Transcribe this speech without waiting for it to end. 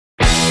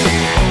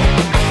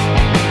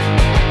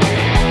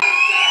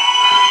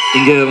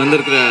இங்கே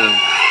வந்திருக்கிற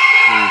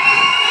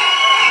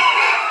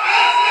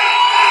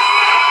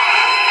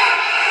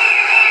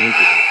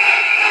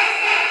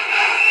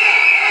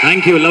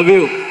thank you, love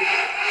you.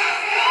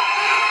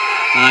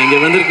 இங்கே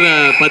வந்திருக்கிற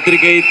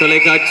பத்திரிகை,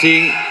 தொலைக்காட்சி,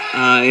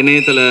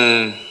 இணையதள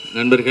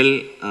நண்பர்கள்,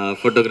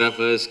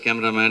 ஃபோட்டோகிராஃபர்ஸ்,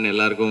 கேமராமேன்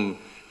எல்லாருக்கும்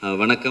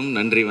வணக்கம்.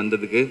 நன்றி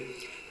வந்ததுக்கு.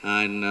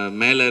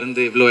 மேலே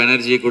இருந்து இவ்வளோ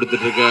எனர்ஜியை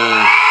கொடுத்துட்ருக்க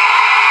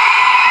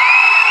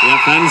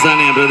என் ஃபேன்ஸான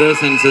என்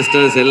பிரதர்ஸ் அண்ட்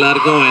சிஸ்டர்ஸ்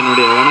எல்லாருக்கும்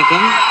என்னுடைய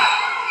வணக்கம்.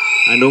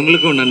 அண்ட்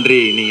உங்களுக்கும் நன்றி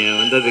நீங்கள்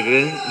வந்ததுக்கு.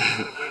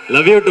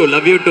 லவ்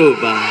யூ டூ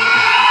பா.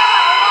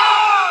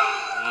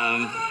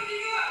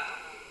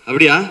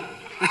 அப்படியா?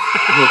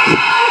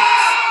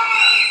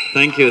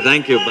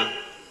 தேங்க்யூப்பா.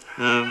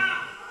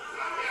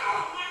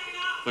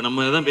 இப்போ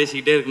நம்ம தான்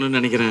பேசிக்கிட்டே இருக்கணும்னு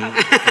நினைக்கிறேன்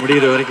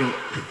முடிகிற வரைக்கும்.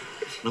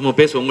 நம்ம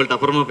உங்கள்கிட்ட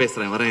அப்புறமா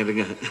பேசுகிறேன், வரேன்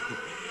இருங்க.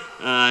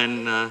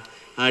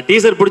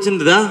 டீசர்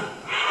பிடிச்சிருந்ததா?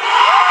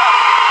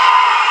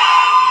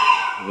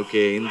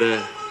 ஓகே.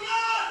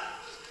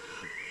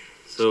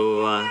 ஸோ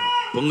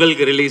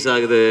பொங்கலுக்கு ரிலீஸ்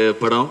ஆகுது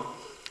படம்.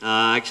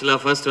 ஆக்சுவலாக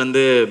ஃபர்ஸ்ட்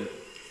வந்து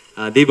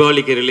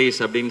தீபாவளிக்கு ரிலீஸ்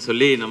அப்படின்னு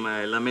சொல்லி நம்ம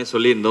எல்லாமே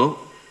சொல்லியிருந்தோம்.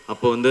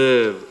 அப்போ வந்து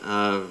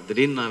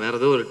திடீர்னு நான் வேறு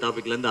ஏதோ ஒரு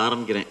டாப்பிக்லேருந்து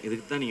ஆரம்பிக்கிறேன்.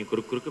 இதுக்கு தான் நீங்கள்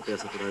குறுக்கு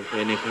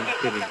பேசக்கூடாது என்னை.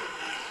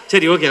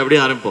 சரி, ஓகே,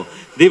 அப்படியே ஆரம்பிப்போம்.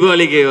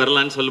 தீபாவளிக்கு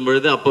வரலான்னு சொல்லும்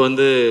பொழுது அப்போ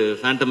வந்து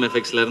ஃபேண்டம்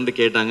எஃபெக்ட்ஸ்லேருந்து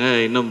கேட்டாங்க,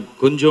 இன்னும்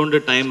கொஞ்சோண்டு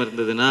டைம்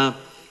இருந்ததுன்னா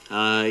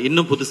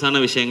இன்னும் புதுசான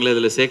விஷயங்களை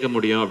இதில் சேர்க்க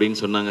முடியும் அப்படின்னு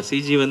சொன்னாங்க.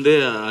 சிஜி வந்து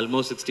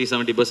ஆல்மோஸ்ட்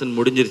 60-70%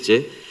 முடிஞ்சிருச்சு.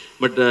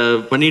 பட்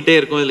பண்ணிகிட்டே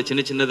இருக்கோம்.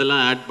 இதில்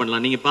சின்னதெல்லாம் ஆட்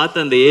பண்ணலாம். நீங்கள்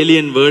பார்த்த அந்த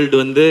ஏலியன் வேர்ல்டு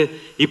வந்து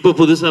இப்போ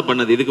புதுசாக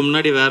பண்ணது. இதுக்கு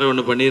முன்னாடி வேறு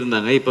ஒன்று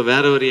பண்ணியிருந்தாங்க. இப்போ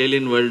வேறு ஒரு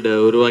ஏலியன் வேர்ல்டு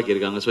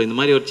உருவாக்கியிருக்காங்க. ஸோ இந்த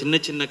மாதிரி ஒரு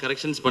சின்ன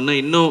கரெக்ஷன்ஸ்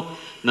பண்ணால் இன்னும்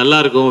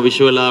நல்லாயிருக்கும்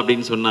விஷுவலாக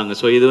அப்படின்னு சொன்னாங்க.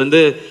 ஸோ இது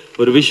வந்து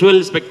ஒரு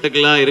விஷுவல்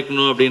ஸ்பெக்டக்கிளாக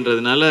இருக்கணும்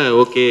அப்படின்றதுனால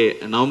ஓகே,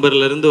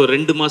 நவம்பர்லேருந்து ஒரு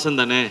 2 மாதம்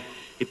தானே,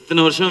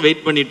 இத்தனை வருஷம்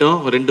வெயிட் பண்ணிட்டோம்,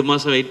 ஒரு 2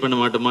 மாதம் வெயிட் பண்ண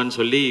மாட்டோமான்னு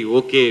சொல்லி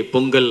ஓகே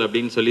பொங்கல்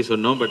அப்படின்னு சொல்லி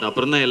சொன்னோம். பட்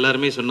அப்புறம் தான்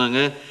எல்லாருமே சொன்னாங்க,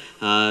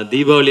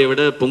 தீபாவளியை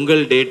விட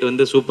பொங்கல் டேட்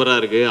வந்து சூப்பராக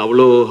இருக்குது,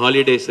 அவ்வளோ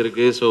ஹாலிடேஸ்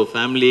இருக்குது. ஸோ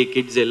ஃபேமிலி,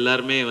 கிட்ஸ்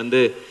எல்லாருமே வந்து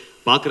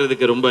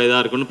பார்க்குறதுக்கு ரொம்ப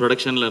இதாக இருக்குன்னு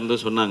ப்ரொடக்ஷனில்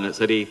இருந்தும் சொன்னாங்க.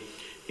 சரி,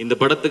 இந்த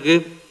படத்துக்கு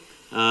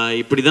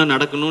இப்படி தான்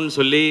நடக்கணும்னு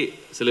சொல்லி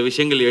சில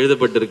விஷயங்கள்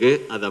எழுதப்பட்டிருக்கு.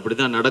 அது அப்படி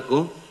தான்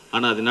நடக்கும்.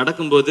 ஆனால் அது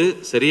நடக்கும்போது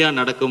சரியாக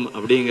நடக்கும்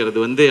அப்படிங்கிறது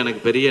வந்து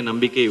எனக்கு பெரிய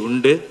நம்பிக்கை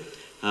உண்டு.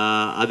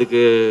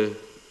 அதுக்கு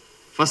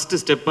ஃபஸ்ட்டு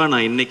ஸ்டெப்பாக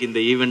நான் இன்றைக்கி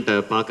இந்த ஈவெண்ட்டை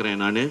பார்க்குறேன்.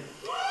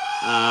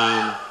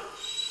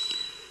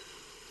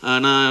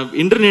 நான்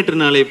இன்டர்நெட்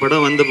நாளை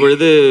படம் வந்த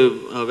பொழுது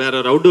வேற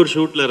ஒரு அவுட்டோர்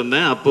ஷூட்டில்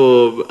இருந்தேன்.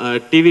 அப்போது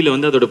டிவியில்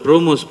வந்து அதோட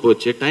ப்ரோமோஸ்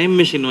போச்சு. டைம்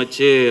மிஷின்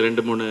வச்சு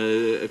 2-3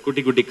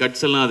 குட்டி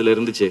கட்ஸ் எல்லாம் அதில்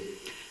இருந்துச்சு.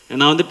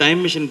 நான் வந்து டைம்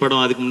மிஷின்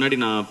படம் அதுக்கு முன்னாடி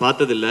நான்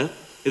பார்த்ததில்லை.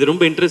 இது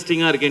ரொம்ப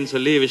இன்ட்ரெஸ்டிங்காக இருக்கேன்னு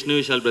சொல்லி விஷ்ணு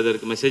விஷால்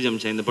பிரதருக்கு மெசேஜ்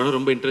அனுப்பிச்சேன். இந்த படம்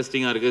ரொம்ப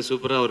இன்ட்ரெஸ்டிங்காக இருக்குது,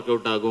 சூப்பராக ஒர்க்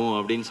அவுட் ஆகும்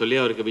அப்படின்னு சொல்லி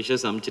அவருக்கு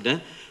விஷஸ் அனுப்பிச்சிட்டேன்.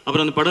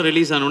 அப்புறம் அந்த படம்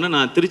ரிலீஸ் ஆனோடனே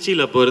நான்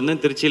திருச்சியில் அப்போ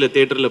இருந்தேன். திருச்சியில்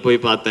தேட்டரில்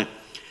போய் பார்த்தேன்.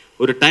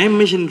 ஒரு டைம்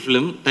மிஷின்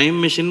ஃபிலிம். டைம்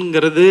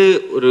மிஷின்ங்கிறது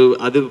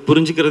அது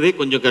புரிஞ்சுக்கிறதே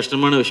கொஞ்சம்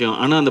கஷ்டமான விஷயம்.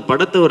 ஆனால் அந்த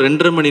படத்தை ஒரு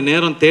 2.5 மணி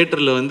நேரம்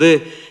தேட்டரில் வந்து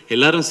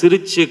எல்லாரும்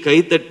சிரித்து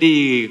கைத்தட்டி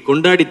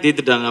கொண்டாடி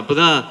தீர்த்துட்டாங்க. அப்போ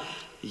தான்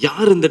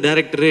யார் இந்த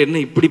டைரக்டரு, என்ன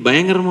இப்படி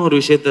பயங்கரமாக ஒரு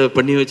விஷயத்த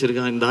பண்ணி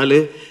வச்சுருக்காங்க இந்த ஆள்,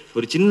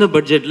 ஒரு சின்ன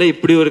பட்ஜெட்டில்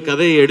இப்படி ஒரு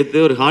கதையை எடுத்து,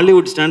 ஒரு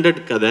ஹாலிவுட் ஸ்டாண்டர்ட்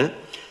கதை,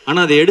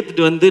 ஆனால் அதை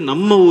எடுத்துகிட்டு வந்து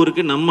நம்ம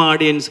ஊருக்கு, நம்ம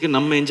ஆடியன்ஸுக்கு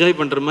நம்ம என்ஜாய்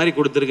பண்ணுற மாதிரி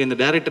கொடுத்துருக்க இந்த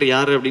டேரக்டர்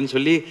யார் அப்படின்னு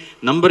சொல்லி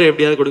நம்பரை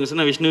எப்படியாவது கொடுங்க சார்.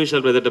 நான் விஷ்ணு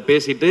விஷால் பிரதர்கிட்ட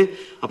பேசிட்டு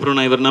அப்புறம்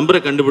நான் இவர் நம்பரை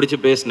கண்டுபிடிச்சி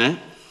பேசினேன்.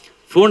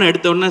 ஃபோன்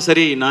எடுத்தோடனே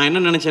சரி, நான்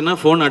என்ன நினச்சேன்னா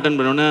ஃபோன் அட்டன்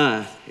பண்ணோன்னே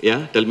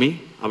டெல் மீ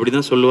அப்படி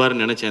தான்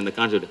சொல்லுவார்னு நினச்சேன் இந்த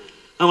கான்செப்ட்.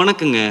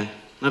 வணக்கங்க,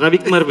 நான்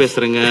ரவிக்குமார்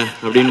பேசுகிறேங்க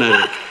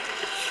அப்படின்னாரு.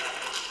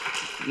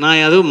 நான்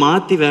ஏதோ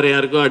மாற்றி வேறு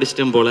யாருக்கோ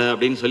அடிச்சிட்டேன் போல்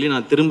அப்படின்னு சொல்லி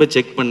நான் திரும்ப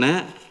செக்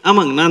பண்ணேன்.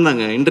 ஆமாங்க, நான்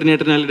தாங்க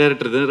இன்டர்நெட்னால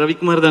டேரக்டர்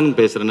ரவிக்குமார் தானுங்க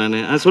பேசுகிறேன்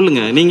நான்.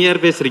 சொல்லுங்கள், நீங்கள் யார்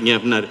பேசுகிறீங்க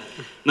அப்படின்னாரு.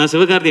 நான்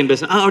சிவகார்த்திகேயன்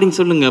பேசுகிறேன். அப்படின்னு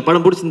சொல்லுங்கள்,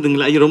 படம்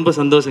பிடிச்சிருந்துங்களா? ஐயோ ரொம்ப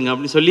சந்தோஷங்க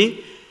அப்படின்னு சொல்லி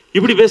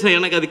இப்படி பேசுகிறேன்.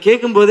 எனக்கு அது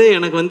கேட்கும்போதே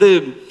எனக்கு வந்து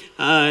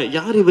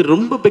யார் இவர்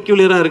ரொம்ப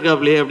பெக்யூலியராக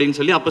இருக்காப்லையே அப்படின்னு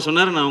சொல்லி அப்போ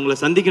சொன்னார், நான் உங்களை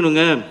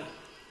சந்திக்கணுங்க,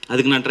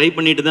 அதுக்கு நான் ட்ரை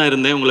பண்ணிட்டு தான்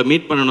இருந்தேன், உங்களை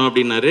மீட் பண்ணணும்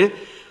அப்படின்னாரு.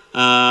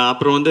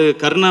 அப்புறம் வந்து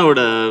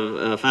கருணாவோட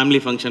ஃபேமிலி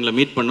ஃபங்க்ஷனில்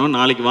மீட் பண்ணோம்.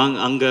 நாளைக்கு வாங்க,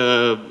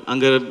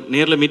 அங்கே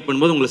நேரில் மீட்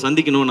பண்ணும்போது உங்களை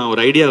சந்திக்கணும், நான்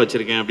ஒரு ஐடியா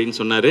வச்சுருக்கேன் அப்படின்னு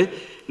சொன்னார்.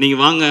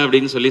 நீங்கள் வாங்க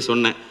அப்படின்னு சொல்லி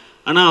சொன்னேன்.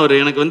 ஆனால் அவர்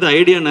எனக்கு வந்து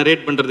ஐடியா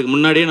நரேட் பண்ணுறதுக்கு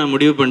முன்னாடியே நான்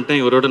முடிவு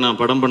பண்ணிட்டேன், இவரோட நான்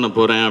படம் பண்ண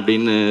போகிறேன்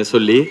அப்படின்னு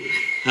சொல்லி.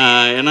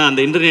 ஏன்னா அந்த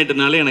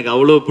இன்டர்நெட்னால எனக்கு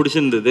அவ்வளோ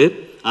பிடிச்சிருந்தது.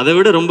 அதை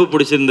விட ரொம்ப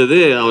பிடிச்சிருந்தது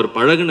அவர்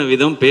பழகின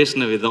விதம்,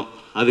 பேசின விதம்.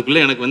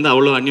 அதுக்குள்ளே எனக்கு வந்து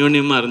அவ்வளோ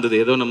அந்யோன்யமாக இருந்தது.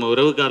 ஏதோ நம்ம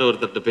உறவுக்கார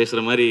ஒருத்தர்கிட்ட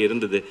பேசுகிற மாதிரி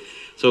இருந்தது.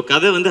 ஸோ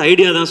கதை வந்து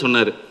ஐடியா தான்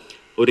சொன்னார்.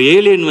 ஒரு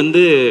ஏலியன்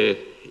வந்து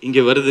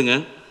இங்கே வருதுங்க,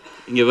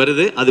 இங்கே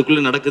வருது,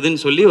 அதுக்குள்ளே நடக்குதுன்னு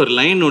சொல்லி ஒரு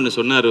லைன் ஒன்று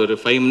சொன்னார், ஒரு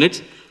 5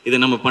 மினிட்ஸ், இதை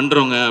நம்ம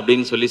பண்ணுறோங்க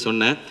அப்படின்னு சொல்லி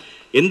சொன்னேன்.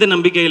 எந்த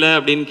நம்பிக்கையில்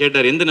அப்படின்னு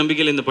கேட்டார். எந்த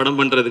நம்பிக்கையில் இந்த படம்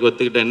பண்ணுறதுக்கு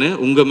ஒத்துக்கிட்டேன்னு.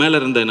 உங்கள் மேலே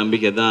இருந்த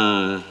நம்பிக்கை தான்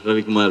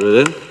ரவிக்குமார்.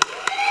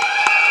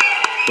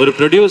 ஒரு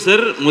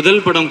ப்ரொடியூசர்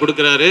முதல் படம்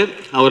கொடுக்குறாரு,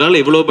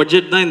 அவரால் இவ்வளோ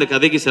பட்ஜெட் தான் இந்த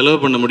கதைக்கு செலவு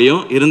பண்ண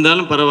முடியும்,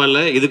 இருந்தாலும்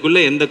பரவாயில்ல,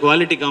 இதுக்குள்ளே எந்த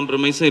குவாலிட்டி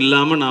காம்ப்ரமைஸும்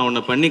இல்லாமல் நான்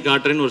உன்னை பண்ணி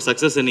காட்டுறேன்னு ஒரு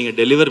சக்ஸஸை நீங்கள்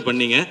டெலிவர்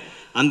பண்ணீங்க.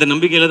 அந்த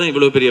நம்பிக்கையில் தான்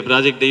இவ்வளோ பெரிய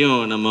ப்ராஜெக்டையும்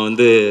நம்ம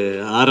வந்து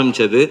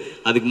ஆரம்பித்தது.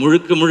 அதுக்கு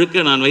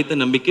முழுக்க நான் வைத்த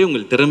நம்பிக்கை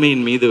உங்கள்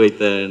திறமையின் மீது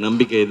வைத்த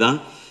நம்பிக்கை தான்.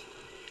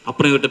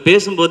 அப்புறம் இவர்கிட்ட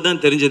பேசும்போது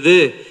தான் தெரிஞ்சது,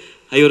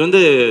 இவர்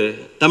வந்து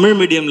தமிழ்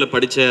மீடியமில்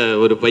படித்த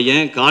ஒரு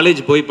பையன்,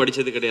 காலேஜ் போய்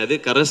படித்தது கிடையாது,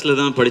 கரஸில்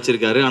தான்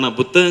படிச்சிருக்காரு. ஆனால்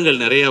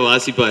புத்தகங்கள் நிறையா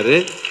வாசிப்பார்.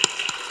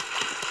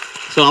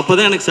 ஸோ அப்போ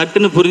தான் எனக்கு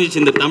சட்டுன்னு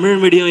புரிஞ்சிச்சு, இந்த தமிழ்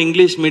மீடியம்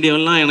இங்கிலீஷ்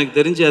மீடியம்லாம் எனக்கு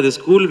தெரிஞ்சு அது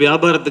ஸ்கூல்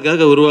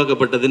வியாபாரத்துக்காக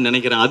உருவாக்கப்பட்டதுன்னு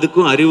நினைக்கிறேன்.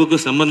 அதுக்கும்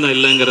அறிவுக்கும் சம்மந்தம்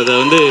இல்லைங்கிறத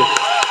வந்து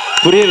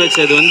புரிய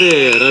வச்சது வந்து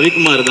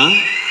ரவிக்குமார் தான்.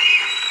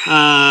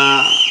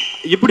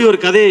 இப்படி ஒரு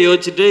கதையை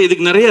யோசிச்சுட்டு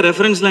இதுக்கு நிறைய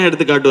ரெஃபரன்ஸ்லாம்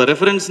எடுத்து காட்டுவார்.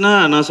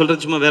 ரெஃபரன்ஸ்னால் நான்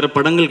சொல்கிறது சும்மா வேறு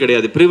படங்கள்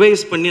கிடையாது,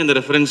 ப்ரிவைஸ் பண்ணி அந்த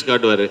ரெஃபரன்ஸ்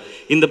காட்டுவார்.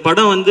 இந்த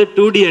படம் வந்து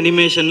 2D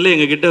அனிமேஷனில்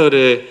எங்ககிட்ட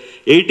ஒரு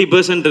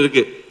 80%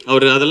 இருக்குது.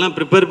 அவர் அதெல்லாம்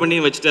ப்ரிப்பேர் பண்ணி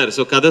வச்சுட்டார்.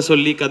 ஸோ கதை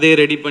சொல்லி கதையை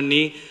ரெடி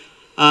பண்ணி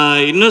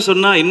இன்னும்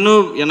சொன்னால்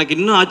எனக்கு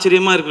இன்னும்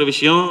ஆச்சரியமாக இருக்கிற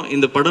விஷயம்,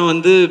 இந்த படம்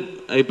வந்து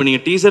இப்போ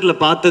நீங்கள்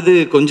டீசரில் பார்த்தது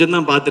கொஞ்சம்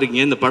தான்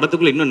பார்த்துருக்கீங்க. இந்த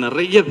படத்துக்குள்ளே இன்னும்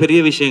நிறைய பெரிய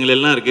விஷயங்கள்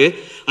எல்லாம் இருக்குது.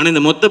 ஆனால்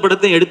இந்த மொத்த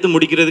படத்தை எடுத்து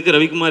முடிக்கிறதுக்கு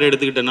ரவிக்குமார்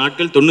எடுத்துக்கிட்ட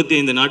நாட்கள்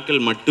 95 நாட்கள்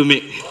மட்டுமே.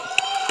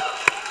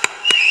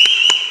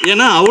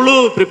 ஏன்னா அவ்வளோ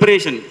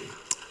ப்ரிப்பரேஷன்.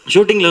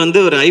 ஷூட்டிங்கில் வந்து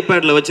ஒரு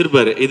ஐபேடில்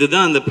வச்சுருப்பார்,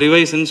 இதுதான் அந்த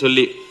ப்ரிவைஸ்ன்னு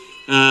சொல்லி.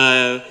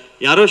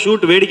 யாரோ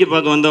ஷூட் வேடிக்கை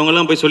பார்க்க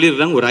வந்தவங்கலாம் போய்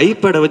சொல்லியிருக்காங்க, ஒரு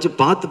ஐபேடை வச்சு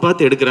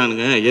பார்த்து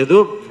எடுக்கிறானுங்க, ஏதோ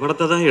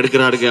படத்தை தான்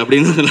எடுக்கிறாருங்க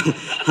அப்படின்னு.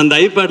 அந்த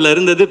ஐபேடில்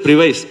இருந்தது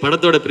ப்ரிவைஸ்,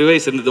 படத்தோட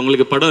ப்ரிவைஸ் இருந்தது.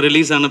 உங்களுக்கு படம்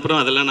ரிலீஸ் ஆனப்புறம்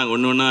அதெல்லாம் நாங்கள்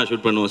ஒன்று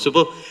ஷூட் பண்ணுவோம். ஸோ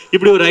இப்போ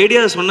இப்படி ஒரு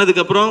ஐடியா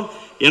சொன்னதுக்கப்புறம்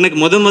எனக்கு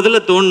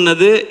முதல்ல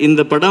தோணுனது,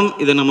 இந்த படம்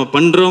இதை நம்ம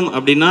பண்ணுறோம்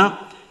அப்படின்னா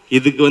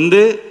இதுக்கு வந்து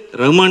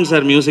ரஹ்மான்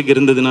சார் மியூசிக்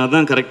இருந்ததுனா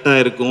தான்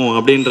கரெக்டாக இருக்கும்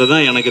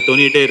அப்படின்றதான் எனக்கு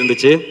தோணிகிட்டே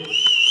இருந்துச்சு.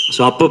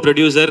 ஸோ அப்போ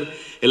ப்ரொடியூசர்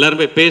எல்லாரும்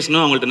போய்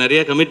பேசணும், அவங்கள்ட்ட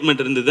நிறைய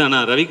கமிட்மெண்ட் இருந்தது.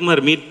 ஆனால்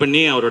ரவிக்குமார் மீட்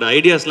பண்ணி அவரோட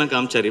ஐடியாஸ்லாம்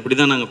காமிச்சார். இப்படி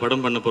தான் நாங்கள்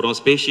படம் பண்ண போகிறோம்,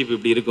 ஸ்பேஸ் ஷிப்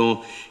இப்படி இருக்கும்,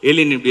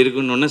 ஏலியன் இப்படி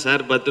இருக்குன்னு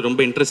சார் பார்த்து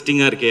ரொம்ப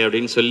இன்ட்ரெஸ்டிங்காக இருக்கே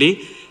அப்படின்னு சொல்லி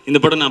இந்த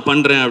படம் நான்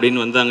பண்ணுறேன்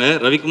அப்படின்னு வந்தாங்க.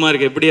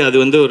 ரவிக்குமாருக்கு எப்படி அது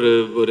வந்து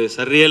ஒரு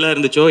சரியலாக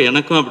இருந்துச்சோ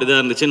எனக்கும் அப்படி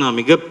தான் இருந்துச்சு. நான்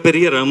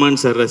மிகப்பெரிய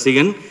ரஹ்மான் சார்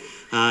ரசிகன்.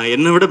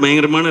 என்னை விட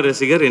பயங்கரமான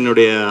ரசிகர்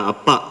என்னுடைய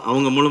அப்பா.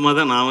 அவங்க மூலமாக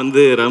தான் நான்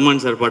வந்து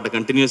ரஹ்மான் சார் பாட்டை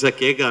கண்டினியூஸாக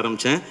கேட்க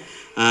ஆரம்பித்தேன்.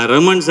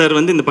 ரஹ்மான் சார்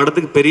வந்து இந்த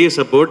படத்துக்கு பெரிய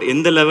சப்போர்ட்.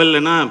 எந்த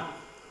லெவல்லனா,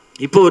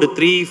 இப்போ ஒரு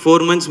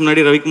 3-4 months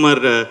முன்னாடி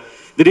ரவிக்குமார்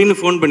திடீர்னு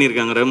ஃபோன்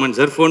பண்ணியிருக்காங்க. ரஹ்மான்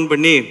சார் ஃபோன்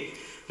பண்ணி,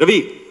 ரவி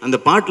அந்த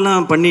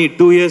பாட்டெலாம் பண்ணி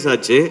 2 years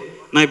ஆச்சு,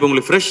 நான் இப்போ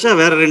உங்களுக்கு ஃப்ரெஷ்ஷாக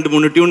வேறு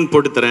 2-3 டியூன்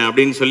போட்டு தரேன்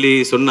அப்படின்னு சொல்லி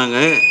சொன்னாங்க.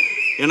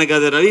 எனக்கு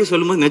அதை ரவி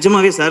சொல்லும்போது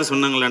நிஜமாவே சார்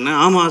சொன்னாங்களான்னு,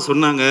 ஆமாம்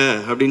சொன்னாங்க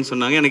அப்படின்னு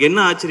சொன்னாங்க. எனக்கு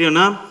என்ன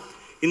ஆச்சரியம்னா,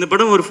 இந்த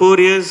படம் ஒரு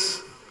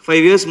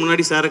 4-5 years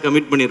முன்னாடி சாரை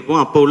கமிட்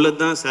பண்ணியிருப்போம். அப்போ உள்ளது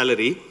தான்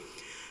சேலரி.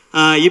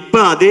 இப்போ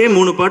அதே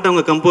 3 பாட்டு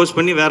அவங்க கம்போஸ்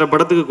பண்ணி வேறு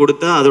படத்துக்கு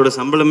கொடுத்தா அதோட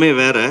சம்பளமே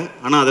வேறு.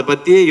 ஆனால் அதை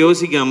பற்றியே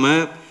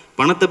யோசிக்காமல்,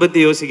 பணத்தை பற்றி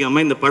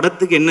யோசிக்காமல், இந்த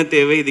படத்துக்கு என்ன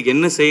தேவை, இதுக்கு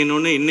என்ன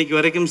செய்யணும்னு இன்னைக்கு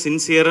வரைக்கும்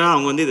சின்சியராக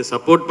அவங்க வந்து இதை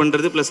சப்போர்ட்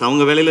பண்ணுறது, ப்ளஸ்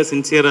அவங்க வேலையில்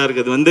சின்சியராக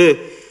இருக்கிறது வந்து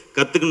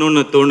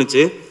கற்றுக்கணுன்னு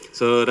தோணுச்சு.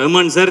 So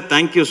Rahman sir,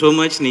 thank you so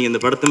much. நீங்கள்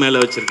இந்த படத்து மேலே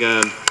வச்சுருக்க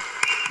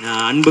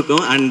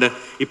அன்புக்கும். அண்ட்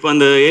இப்போ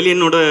அந்த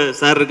ஏலியனோட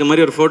சார் இருக்க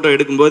மாதிரி ஒரு ஃபோட்டோ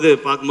எடுக்கும்போது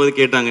பார்க்கும்போது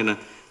கேட்டாங்க, என்ன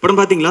படம்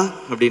பார்த்தீங்களா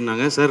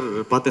அப்படின்னாங்க. சார்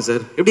பார்த்தேன்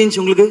சார், எப்படி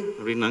இருந்துச்சு உங்களுக்கு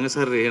அப்படின்னாங்க.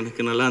 சார்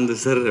எனக்கு நல்லா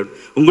இருந்துச்சு சார்.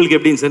 உங்களுக்கு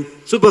எப்படிங்க சார்?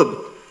 சூப்பர்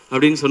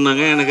அப்படின்னு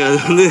சொன்னாங்க. எனக்கு அது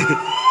வந்து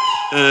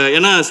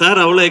ஏன்னா சார்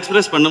அவ்வளோ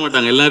எக்ஸ்பிரஸ் பண்ண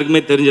மாட்டாங்க, எல்லாருக்குமே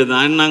தெரிஞ்சது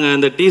தான். நாங்கள்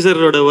அந்த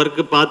டீசரோட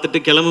ஒர்க்கு பார்த்துட்டு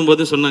கிளம்பும்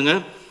போது சொன்னாங்க,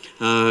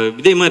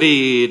 இதே மாதிரி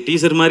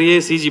டீசர் மாதிரியே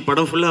சிஜி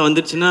படம் ஃபுல்லாக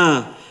வந்துடுச்சுன்னா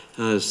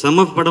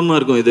செம்ம படமாக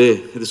இருக்கும், இது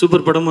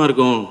சூப்பர் படமாக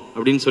இருக்கும்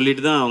அப்படின்னு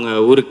சொல்லிட்டு தான் அவங்க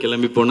ஊருக்கு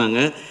கிளம்பி போனாங்க.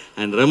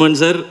 And Rahman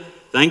sir,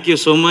 thank you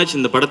so much.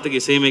 இந்த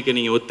படத்துக்கு இசையமைக்க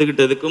நீங்கள்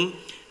ஒத்துக்கிட்டதுக்கும்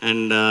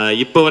அண்ட்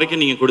இப்போ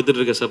வரைக்கும் நீங்கள்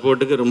கொடுத்துட்ருக்க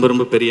சப்போர்ட்டுக்கு ரொம்ப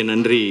ரொம்ப பெரிய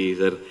நன்றி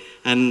சார்.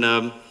 அண்ட்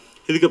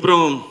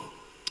இதுக்கப்புறம்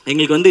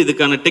எங்களுக்கு வந்து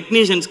இதுக்கான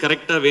டெக்னீஷியன்ஸ்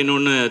கரெக்டாக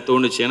வேணும்னு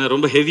தோணுச்சு. ஏன்னா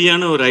ரொம்ப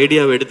ஹெவியான ஒரு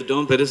ஐடியாவை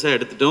எடுத்துட்டோம், பெருசாக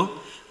எடுத்துட்டோம்.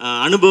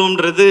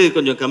 அனுபவம்ன்றது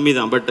கொஞ்சம் கம்மி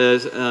தான். பட்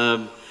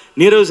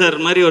நீரவ் சார்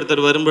மாதிரி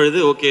ஒருத்தர் வரும்பொழுது,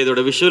 ஓகே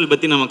இதோட விஷுவல்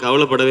பற்றி நம்ம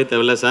கவலைப்படவே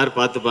தேவையில்ல, சார்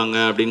பார்த்துப்பாங்க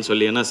அப்படின்னு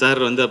சொல்லி. ஏன்னா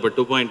சார் வந்து அப்போ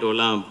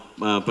 2.0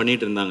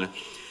 பண்ணிகிட்டு இருந்தாங்க.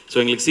 ஸோ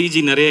எங்களுக்கு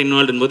சிஜி நிறைய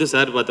இன்வால்வ் போது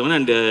சார் பார்த்தோம்னா.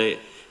 அண்ட்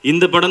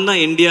இந்த படம்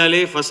தான்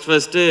இந்தியாவிலே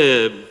ஃபஸ்ட்டு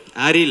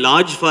ஆரி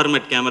லார்ஜ்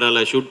ஃபார்மேட்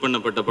கேமராவில் ஷூட்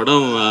பண்ணப்பட்ட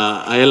படம்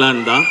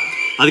அயலான் தான்.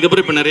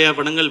 அதுக்கப்புறம் இப்போ நிறையா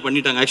படங்கள்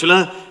பண்ணிட்டாங்க.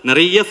 ஆக்சுவலாக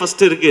நிறைய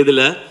ஃபஸ்ட்டு இருக்குது,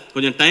 இதில்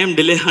கொஞ்சம் டைம்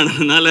டிலே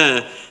ஆனதுனால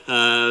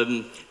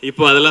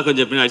இப்போ அதெல்லாம்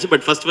கொஞ்சம் எப்படி ஆச்சு.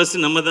 பட்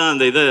ஃபஸ்ட்டு நம்ம தான்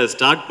அந்த இதை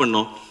ஸ்டார்ட்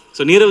பண்ணோம்.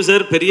 ஸோ நீரவ்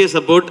சார் பெரிய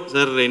சப்போர்ட்.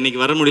 சார் இன்றைக்கி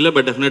வர முடியல,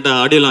 பட்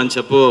டெஃபினட்டாக ஆடியோ லான்ச்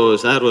அப்போது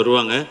சார்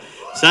வருவாங்க.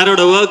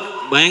 சாரோட ஒர்க்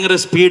பயங்கர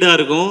ஸ்பீடாக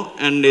இருக்கும்.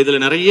 அண்ட்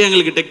இதில் நிறைய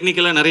எங்களுக்கு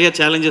டெக்னிக்கலாக நிறைய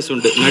சேலஞ்சஸ்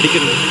உண்டு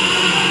நடிக்கிறது.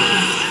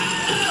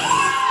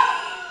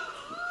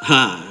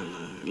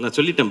 நான்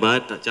சொல்லிட்டேன்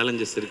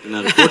சேலஞ்சஸ் இருக்கு,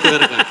 நான் போட்டு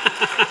வேற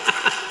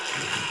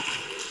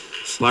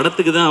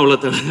படத்துக்கு தான் அவ்வளோ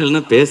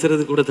தடங்கள்னா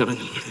பேசுறது கூட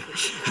தடங்கள்.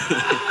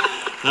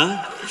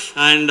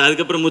 அண்ட்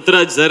அதுக்கப்புறம்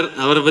முத்துராஜ் சார்,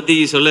 அவரை பற்றி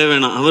சொல்லவே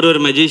வேணாம். அவர் ஒரு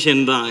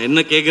மெஜிஷியன் தான்,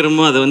 என்ன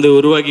கேட்குறோமோ அதை வந்து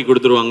உருவாக்கி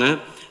கொடுத்துருவாங்க.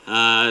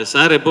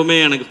 சார் எப்போவுமே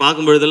எனக்கு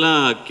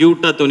பார்க்கும்பொழுதெல்லாம்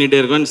க்யூட்டாக தோணிகிட்டே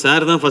இருக்கும்.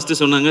 சார் தான்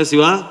ஃபஸ்ட்டு சொன்னாங்க,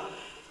 சிவா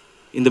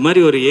இந்த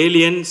மாதிரி ஒரு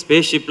ஏலியன்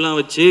ஸ்பேஸ் ஷிப்லாம்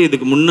வச்சு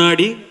இதுக்கு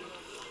முன்னாடி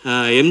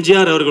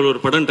எம்ஜிஆர் அவர்கள் ஒரு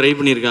படம் ட்ரை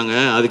பண்ணியிருக்காங்க,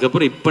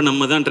 அதுக்கப்புறம் இப்போ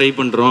நம்ம தான் ட்ரை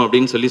பண்ணுறோம்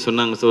அப்படின்னு சொல்லி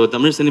சொன்னாங்க. ஸோ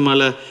தமிழ்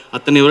சினிமாவில்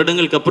அத்தனை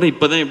வருடங்களுக்கு அப்புறம்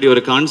இப்போ தான் இப்படி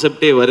ஒரு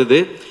கான்செப்டே வருது.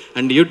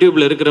 அண்ட்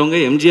யூடியூப்பில் இருக்கிறவங்க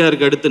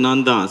எம்ஜிஆருக்கு அடுத்து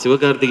நான் தான்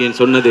சிவகார்த்திகேயன்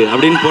சொன்னது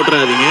அப்படின்னு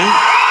போட்டுறாதீங்க.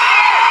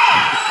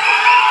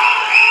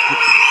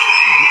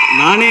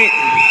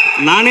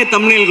 நானே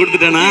தம்ப்நெயில்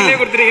கொடுத்துட்டேனா?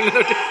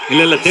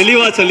 இல்லை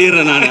தெளிவாக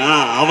சொல்லிடுறேன் நான்.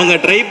 அவங்க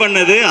ட்ரை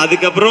பண்ணது,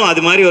 அதுக்கப்புறம்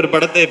அது மாதிரி ஒரு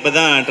படத்தை இப்போ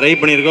தான் ட்ரை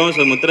பண்ணியிருக்கோம்.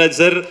 ஸோ முத்துராஜ்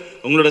சார்,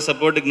 உங்களோட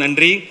சப்போர்ட்டுக்கு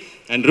நன்றி.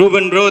 அண்ட்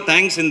ரூபன் ப்ரோ,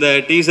 தேங்க்ஸ் இந்த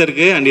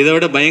டீசருக்கு. அண்ட் இதை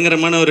விட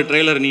பயங்கரமான ஒரு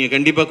ட்ரெய்லர் நீங்கள்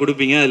கண்டிப்பாக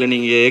கொடுப்பீங்க, அதில்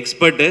நீங்கள்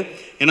எக்ஸ்பர்ட்டு.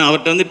 ஏன்னா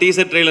அவர்கிட்ட வந்து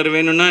டீசர் ட்ரெய்லர்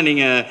வேணும்னா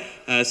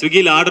நீங்கள்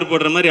ஸ்விக்கியில் ஆர்டர்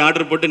போடுற மாதிரி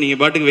ஆர்டர் போட்டு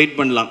நீங்கள் பாட்டுக்கு வெயிட்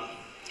பண்ணலாம்.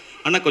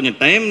 ஆனால் கொஞ்சம்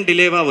டைம்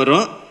டிலேவாக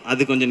வரும்,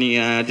 அது கொஞ்சம்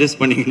நீங்கள் அட்ஜஸ்ட்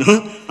பண்ணிக்கணும்.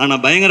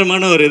 ஆனால்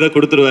பயங்கரமான ஒரு இதை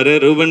கொடுத்துருவாரு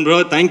ரூபன் ப்ரோ.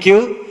 தேங்க்யூ.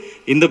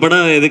 இந்த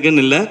படம்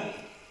எதுக்குன்னு இல்லை,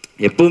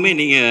 எப்போவுமே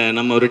நீங்கள்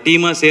நம்ம ஒரு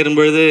டீமாக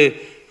சேரும்பொழுது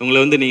உங்களை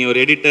வந்து நீங்கள் ஒரு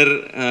எடிட்டர்,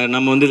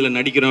 நம்ம வந்து இதில்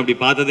நடிக்கிறோம் அப்படி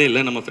பார்த்ததே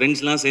இல்லை. நம்ம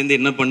ஃப்ரெண்ட்ஸ்லாம் சேர்ந்து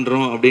என்ன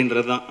பண்ணுறோம்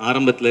அப்படின்றது தான்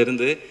ஆரம்பத்தில்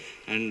இருந்து.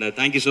 அண்ட்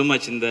தேங்க்யூ ஸோ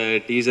மச் இந்த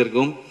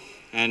டீசருக்கும்.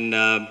 அண்ட்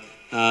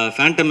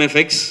ஃபேண்டம்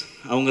எஃபெக்ட்ஸ்,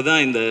 அவங்க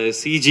தான் இந்த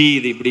சிஜி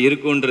இது இப்படி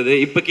இருக்குன்றது.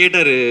 இப்போ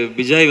கேட்டார்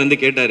விஜய் வந்து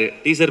கேட்டார்,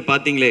 டீசர்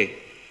பார்த்தீங்களே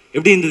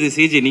எப்படி இருந்தது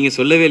சிஜி? நீங்கள்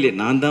சொல்லவே இல்லையே.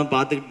 நான் தான்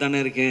பார்த்துக்கிட்டு தானே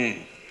இருக்கேன்,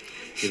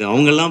 இது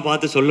அவங்கெல்லாம்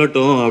பார்த்து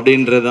சொல்லட்டும்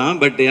அப்படின்றது தான்.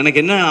 பட்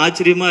எனக்கு என்ன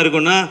ஆச்சரியமாக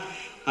இருக்குன்னா,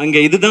 அங்கே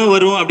இதுதான்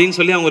வரும் அப்படின்னு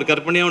சொல்லி அவங்க ஒரு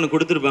கற்பனையாக ஒன்று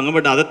கொடுத்துருப்பாங்க.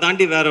 பட் அதை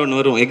தாண்டி வேறு ஒன்று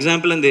வரும்.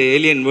 எக்ஸாம்பிள் இந்த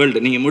ஏலியன்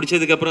வேர்ல்டு நீங்கள்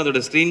முடிச்சதுக்கப்புறம் அதோட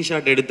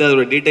ஸ்க்ரீன்ஷாட் எடுத்து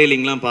அதோட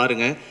டீட்டெயிலிங்லாம்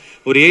பாருங்கள்.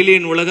 ஒரு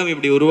ஏலியன் உலகம்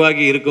இப்படி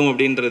உருவாகி இருக்கும்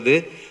அப்படின்றது.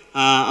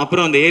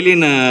 அப்புறம் அந்த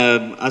ஏலியனை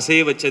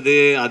அசைய வச்சது,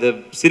 அதை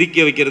சிரிக்க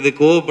வைக்கிறது,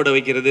 கோவப்பட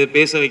வைக்கிறது,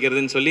 பேச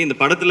வைக்கிறதுன்னு சொல்லி இந்த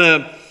படத்தில்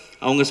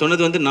அவங்க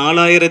சொன்னது வந்து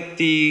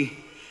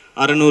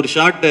 4600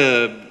 ஷாட்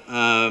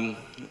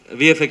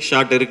விஎஃப்எக்ஸ்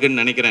ஷாட்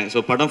இருக்குதுன்னு நினைக்கிறேன். ஸோ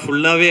படம்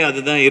ஃபுல்லாகவே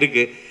அதுதான்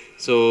இருக்குது.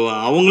 ஸோ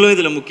அவங்களும்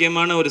இதில்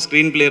முக்கியமான ஒரு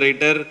ஸ்க்ரீன் பிளே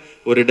ரைட்டர்,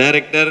 ஒரு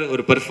டைரக்டர்,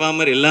 ஒரு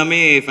பெர்ஃபார்மர், எல்லாமே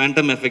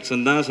ஃபேண்டம் எஃபெக்ட்ஸ்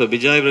தான். So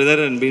Vijay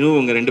brother and Binu,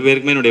 உங்கள் ரெண்டு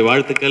பேருக்குமே என்னுடைய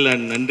வாழ்த்துக்கள்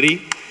அண்ட் நன்றி.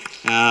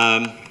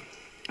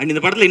 அண்ட்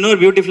இந்த படத்தில் இன்னொரு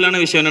பியூட்டிஃபுல்லான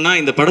விஷயம் என்னென்னா,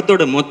 இந்த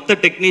படத்தோட மொத்த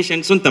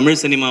டெக்னீஷியன்ஸும்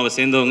தமிழ் சினிமாவை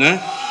சேர்ந்தவங்க.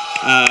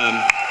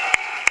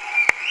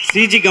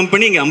 சிஜி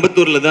கம்பெனி இங்கே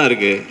அம்பத்தூரில் தான்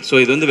இருக்குது. ஸோ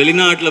இது வந்து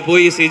வெளிநாட்டில்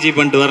போய் சிஜி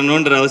பண்ணிட்டு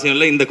வரணுன்ற அவசியம்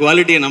இல்லை. இந்த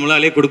குவாலிட்டியை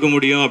நம்மளாலே கொடுக்க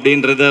முடியும்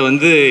அப்படின்றத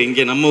வந்து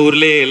இங்கே நம்ம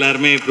ஊர்லேயே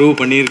எல்லாருமே ப்ரூவ்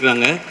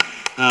பண்ணியிருக்கிறாங்க.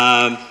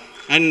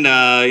 அண்ட்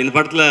இந்த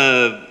படத்தில்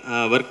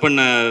ஒர்க்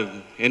பண்ண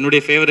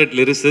என்னுடைய favourite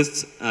lyricist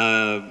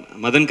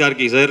Madan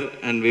Gargi sir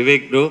and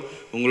Vivek bro,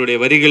 உங்களுடைய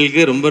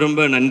வரிகளுக்கு ரொம்ப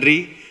ரொம்ப நன்றி.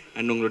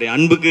 அண்ட் உங்களுடைய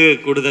அன்புக்கு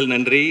கூடுதல்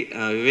நன்றி.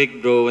 விவேக்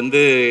ப்ரோ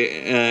வந்து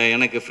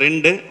எனக்கு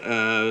ஃப்ரெண்டு.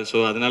 ஸோ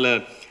அதனால்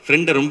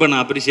ஃப்ரெண்டை ரொம்ப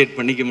நான் அப்ரிஷியேட்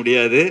பண்ணிக்க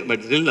முடியாது.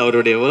 பட் ஸ்டில்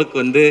அவருடைய ஒர்க்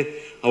வந்து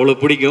அவ்வளோ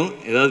பிடிக்கும்.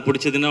 ஏதாவது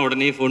பிடிச்சதுன்னா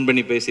உடனே ஃபோன்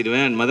பண்ணி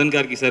பேசிடுவேன். அண்ட் மதன்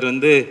கார்கி சார்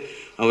வந்து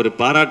அவர்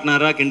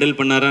பாராட்டினாரா கிண்டல்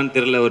பண்ணாரான்னு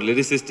தெரில, ஒரு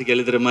லிரிசிஸ்ட்டுக்கு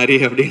எழுதுகிற மாதிரி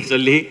அப்படின்னு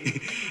சொல்லி.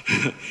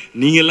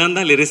 நீங்கள்லாம்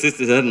தான்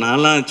லிரிசிஸ்ட் சார்,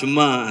 நான்லாம்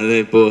சும்மா. அது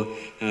இப்போது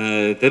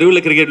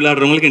தெருவில் கிரிக்கெட்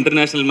விளையாடுறவங்களுக்கு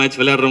இன்டர்நேஷ்னல் மேட்ச்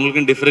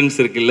விளையாடுறவங்களுக்கும் டிஃப்ரென்ஸ்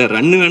இருக்குல்ல.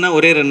 ரன்னு வேணால்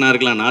ஒரே ரன்னாக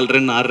இருக்கலாம், 4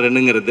 ரன் 6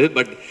 ரன்னுங்கிறது.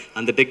 பட்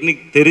அந்த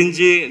டெக்னிக்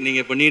தெரிஞ்சு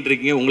நீங்கள்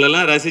பண்ணிகிட்ருக்கீங்க.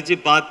 உங்களெல்லாம் ரசித்து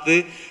பார்த்து,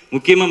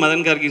 முக்கியமாக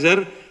மதன் கார்கி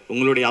சார்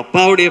உங்களுடைய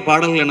அப்பாவுடைய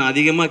பாடல்களை நான்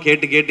அதிகமாக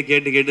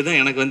கேட்டு தான்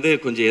எனக்கு வந்து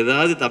கொஞ்சம்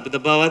ஏதாவது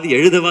தப்பாவது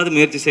எழுதவாது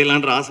முயற்சி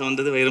செய்யலான்ற ஆசை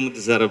வந்தது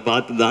வைரமுத்து சாரை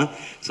பார்த்து தான்.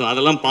 ஸோ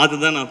அதெல்லாம் பார்த்து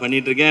தான் நான்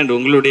பண்ணிகிட்ருக்கேன். அண்ட்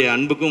உங்களுடைய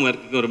அன்புக்கும்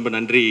ஒர்க்குக்கும் ரொம்ப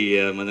நன்றி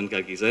மதன்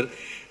கார்கி சார்.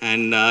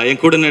 அண்ட்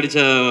என் கூட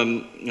நடித்த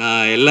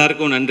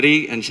எல்லாருக்கும் நன்றி.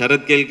 அண்ட்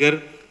சரத் கேல்கர்,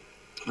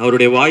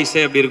 அவருடைய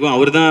வாய்ஸே அப்படி இருக்கும்.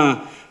 அவர் தான்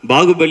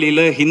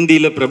பாகுபலியில்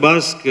ஹிந்தியில்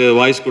பிரபாஸ்க்கு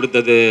வாய்ஸ்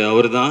கொடுத்தது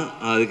அவர் தான்.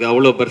 அதுக்கு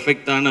அவ்வளோ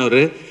பர்ஃபெக்டான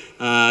ஒரு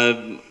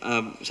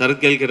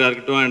சரத் கேல்கராக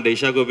இருக்கட்டும் அண்ட்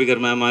இஷா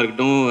கோபிகர் மேமாக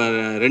இருக்கட்டும்,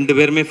 2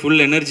 பேருமே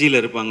ஃபுல் எனர்ஜியில்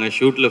இருப்பாங்க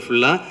ஷூட்டில்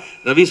ஃபுல்லாக.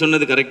 ரவி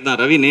சொன்னது கரெக்ட் தான்.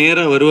 ரவி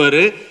நேராக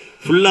வருவார்,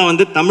 ஃபுல்லாக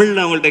வந்து தமிழில்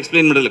அவங்கள்ட்ட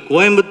எக்ஸ்பிளைன் பண்ணுறதில்ல,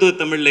 கோயம்புத்தூர்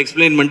தமிழில்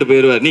எக்ஸ்பிளைன் பண்ணிட்டு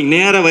போயிடுவார். நீங்கள்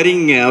நேராக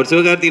வரீங்க, அவர்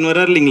சிவகார்த்திகேயன்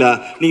வர்றாரு இல்லைங்களா,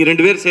 நீங்கள்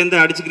 2 பேர் சேர்ந்து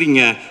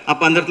அடிச்சுக்கிறீங்க.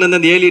 அப்போ அந்த இடத்துல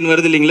இருந்து அந்த ஏலியன்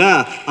வருது இல்லைங்களா,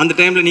 அந்த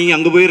டைமில் நீங்கள்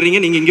அங்கே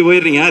போயிடுறீங்க, நீங்கள் இங்கே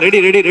போயிடுறீங்க,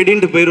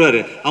 ரெடின்ட்டு போயிடுவார்.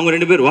 அவங்க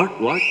 2 பேர்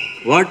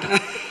வாட்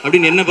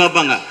அப்படின்னு என்ன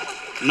பார்ப்பாங்க.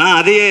 நான்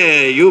அதையே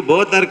you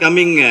both are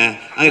coming,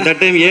 that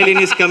time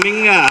alien is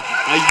coming.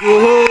 ஐயோ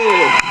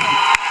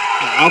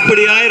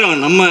அப்படி ஆயிரும்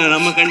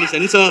நம்ம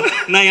கண்டிஷன். ஸோ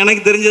நான்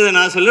எனக்கு தெரிஞ்சதை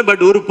நான் சொல்ல.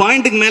 பட் ஒரு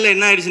பாயிண்ட்டுக்கு மேலே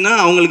என்ன ஆயிடுச்சுன்னா,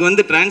 அவங்களுக்கு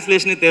வந்து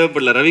டிரான்ஸ்லேஷனே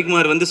தேவைப்படல.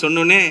 ரவிக்குமார் வந்து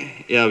சொன்னோன்னே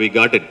யா we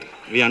got it,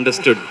 we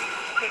understood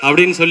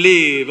அப்படின்னு சொல்லி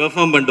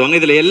பெர்ஃபார்ம்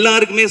பண்ணுவாங்க. இதில்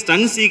எல்லாருக்குமே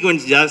ஸ்டன்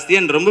சீக்வன்ஸ் ஜாஸ்தி.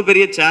 அண்ட் ரொம்ப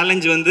பெரிய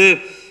சேலஞ்ச் வந்து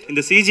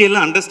இந்த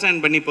சிஜிஎல்லாம்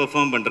அண்டர்ஸ்டாண்ட் பண்ணி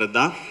பெர்ஃபார்ம் பண்ணுறது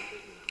தான்.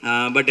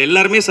 பட்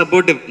எல்லாருமே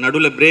சப்போர்ட்டிவ்.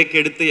 நடுவில் பிரேக்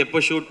எடுத்து எப்போ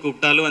ஷூட்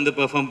கூப்பிட்டாலும் வந்து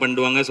பெர்ஃபார்ம்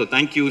பண்ணுவாங்க. So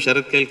thank you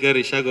Sarath Kelkar,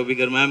 Isha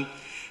Koppikar ma'am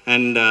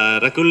and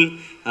Rakul,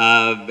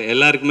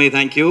 எல்லாருக்குமே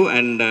தேங்க்யூ.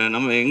 அண்ட்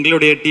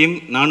எங்களுடைய டீம்,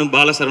 நானும்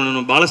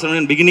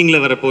பாலசரவணன்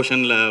பிகினிங்கில் வர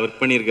போர்ஷனில்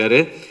ஒர்க் பண்ணியிருக்காரு.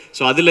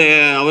 ஸோ அதில்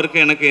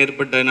அவருக்கு எனக்கு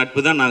ஏற்பட்ட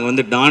நட்பு தான் நாங்கள்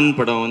வந்து டான்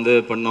படம் வந்து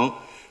பண்ணோம்.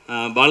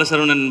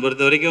 பாலசரவணன்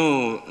பொறுத்த வரைக்கும்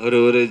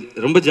ஒரு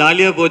ரொம்ப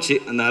ஜாலியாக போச்சு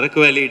அந்த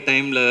அரக்கு வேலி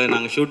டைமில்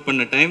நாங்கள் ஷூட்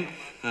பண்ண டைம்.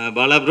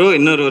 பாலா ப்ரோ,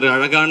 இன்னொரு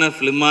அழகான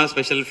ஃபிலிமாக,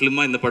 ஸ்பெஷல்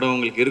ஃபிலிமாக இந்த படம்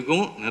உங்களுக்கு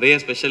இருக்கும். நிறைய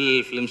ஸ்பெஷல்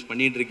ஃபிலிம்ஸ்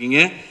பண்ணிகிட்ருக்கீங்க,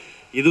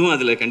 இதுவும்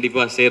அதில்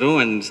கண்டிப்பாக சேரும்.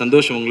 அண்ட்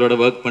சந்தோஷம் உங்களோட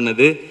ஒர்க்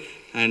பண்ணது.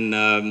 அண்ட்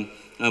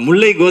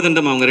முல்லை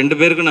கோதண்டம், அவங்க 2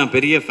 பேருக்கும் நான்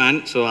பெரிய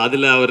ஃபேன். ஸோ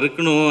அதில் அவர்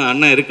இருக்கணும்,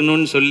 அண்ணன்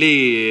இருக்கணும்னு சொல்லி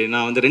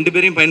நான் வந்து 2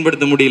 பேரையும்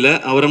பயன்படுத்த முடியல,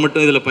 அவரை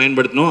மட்டும் இதில்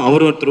பயன்படுத்தணும்.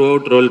 அவரும் த்ரூ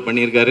அவுட் ரோல்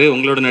பண்ணியிருக்காரு.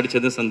 உங்களோட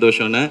நடித்ததும்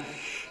சந்தோஷம்னு.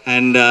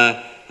 அண்ட்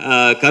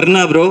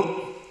கருணா ப்ரோ,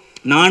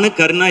 நானும்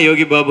கருணா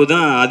யோகி பாபு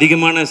தான்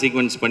அதிகமான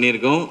சீக்வன்ஸ்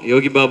பண்ணியிருக்கோம்.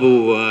 யோகி பாபு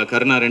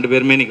கருணா 2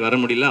 பேருமே இன்றைக்கி வர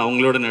முடியல,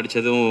 அவங்களோட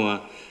நடித்ததும்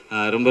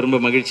ரொம்ப ரொம்ப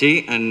மகிழ்ச்சி.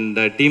 அண்ட்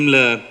டீமில்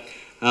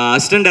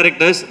அசிஸ்டன்ட்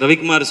டைரக்டர்ஸ்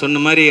ரவிக்குமார்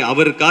சொன்ன மாதிரி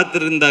அவர்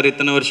காத்திருந்தார்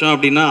இத்தனை வருஷம்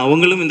அப்படின்னா,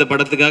 அவங்களும் இந்த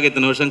படத்துக்காக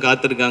இத்தனை வருஷம்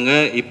காத்திருக்காங்க.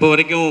 இப்போ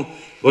வரைக்கும்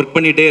ஒர்க்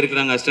பண்ணிகிட்டே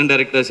இருக்கிறாங்க அசிஸ்டன்ட்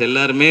டைரக்டர்ஸ்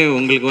எல்லாருமே.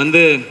 உங்களுக்கு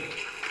வந்து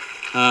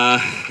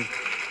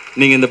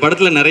நீங்கள் இந்த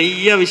படத்தில்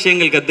நிறைய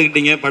விஷயங்கள்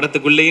கற்றுக்கிட்டீங்க,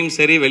 படத்துக்குள்ளேயும்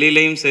சரி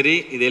வெளியிலையும் சரி.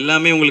 இது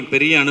எல்லாமே உங்களுக்கு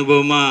பெரிய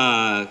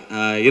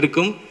அனுபவமாக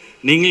இருக்கும்.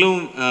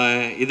 நீங்களும்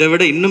இதை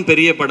விட இன்னும்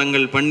பெரிய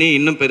படங்கள் பண்ணி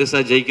இன்னும்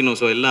பெருசாக ஜெயிக்கணும்.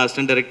 ஸோ எல்லா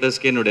அசிஸ்டன்ட்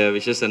டைரக்டர்ஸ்க்கு என்னுடைய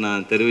விஷஸை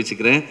நான்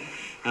தெரிவிச்சுக்கிறேன்.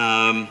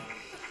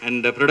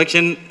 And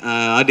production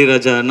RT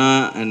Raja Anna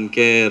and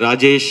K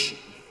Rajesh,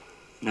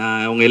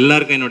 அவங்க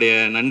எல்லாருக்கும் என்னுடைய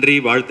நன்றி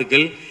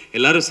வாழ்த்துக்கள்.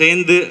 எல்லோரும்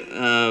சேர்ந்து,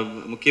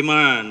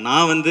 முக்கியமாக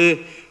நான் வந்து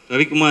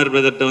ரவிக்குமார்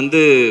பிரதர்கிட்ட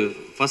வந்து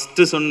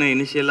ஃபஸ்ட்டு சொன்ன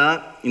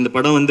இனிஷியலாக இந்த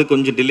படம் வந்து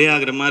கொஞ்சம் டிலே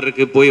ஆகிற மாதிரி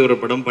இருக்குது, போய் ஒரு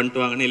படம் பண்ணிட்டு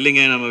வாங்கன்னு.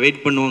 இல்லைங்க நம்ம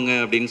வெயிட் பண்ணுவோங்க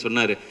அப்படின்னு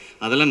சொன்னார்.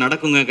 அதெல்லாம்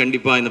நடக்குங்க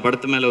கண்டிப்பாக, இந்த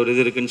படத்து மேலே ஒரு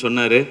இது இருக்குதுன்னு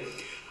சொன்னார்.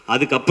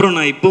 அதுக்கப்புறம்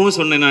நான் இப்போவும்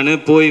சொன்னேன்,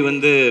 நான் போய்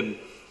வந்து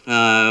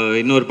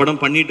இன்னொரு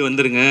படம் பண்ணிட்டு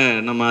வந்துடுங்க,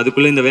 நம்ம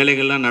அதுக்குள்ளே இந்த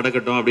வேலைகள்லாம்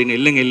நடக்கட்டும் அப்படின்னு.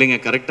 இல்லைங்க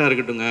கரெக்டாக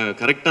இருக்கட்டுங்க,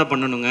 கரெக்டாக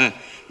பண்ணணுங்க,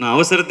 நான்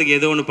அவசரத்துக்கு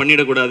ஏதோ ஒன்று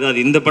பண்ணிடக்கூடாது,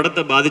 அது இந்த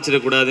படத்தை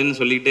பாதிச்சிடக்கூடாதுன்னு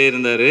சொல்லிகிட்டே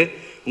இருந்தார்.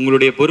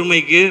 உங்களுடைய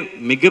பொறுமைக்கு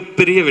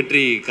மிகப்பெரிய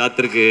வெற்றி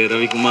காத்திருக்கு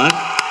ரவிக்குமார்.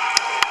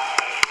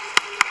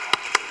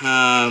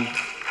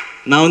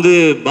 நான் வந்து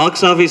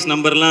பாக்ஸ் ஆஃபீஸ்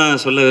நம்பர்லாம்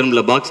சொல்ல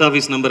விரும்பல. பாக்ஸ்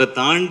ஆஃபீஸ் நம்பரை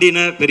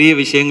தாண்டின பெரிய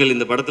விஷயங்கள்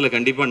இந்த படத்தில்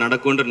கண்டிப்பாக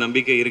நடக்கும்ன்ற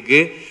நம்பிக்கை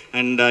இருக்குது.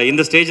 அண்ட்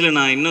இந்த ஸ்டேஜில்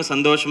நான் இன்னும்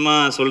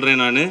சந்தோஷமாக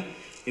சொல்கிறேன், நான்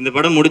இந்த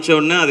படம் முடித்த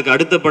உடனே அதுக்கு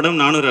அடுத்த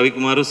படம் நானும்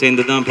ரவிக்குமாரும்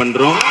சேர்ந்து தான்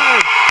பண்ணுறோம்.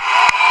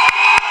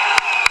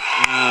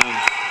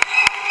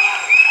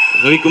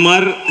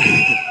 ரவிக்குமார்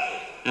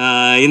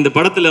இந்த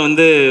படத்தில்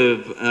வந்து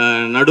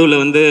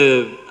நடுவில் வந்து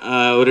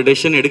ஒரு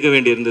டெசிஷன் எடுக்க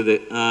வேண்டியிருந்தது.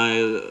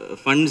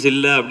 ஃபண்ட்ஸ்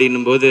இல்லை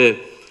அப்படின்னும் போது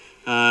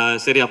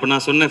சரி, அப்போ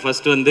நான் சொன்னேன்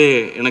ஃபஸ்ட்டு வந்து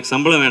எனக்கு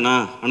சம்பளம்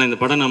வேணாம், ஆனால் இந்த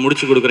படம் நான்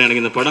முடிச்சு கொடுக்குறேன்,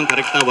 எனக்கு இந்த படம்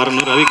கரெக்டாக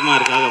வரணும்,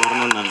 ரவிக்குமாருக்காக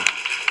வரணும்னு நான்.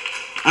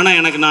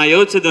 ஆனால் நான்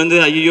யோசிச்சது வந்து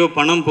ஐயோ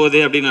பணம்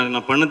போதே அப்படின்னு.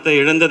 நான் பணத்தை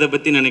இழந்ததை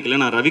பற்றி நினைக்கல,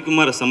 நான்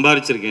ரவிக்குமாரை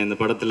சம்பாரிச்சிருக்கேன் இந்த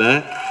படத்தில்.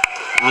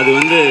 அது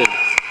வந்து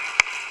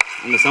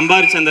அந்த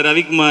சம்பாரிச்ச அந்த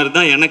ரவிக்குமார்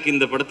தான் எனக்கு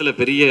இந்த படத்தில்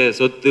பெரிய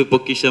சொத்து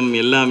பொக்கிஷம்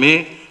எல்லாமே.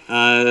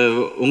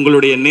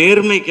 உங்களுடைய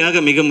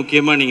நேர்மைக்காக மிக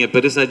முக்கியமாக நீங்கள்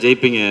பெருசாக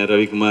ஜெயிப்பீங்க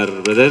ரவிக்குமார்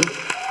பிரதர்.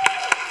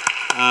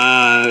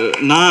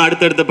 நான்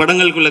அடுத்தடுத்த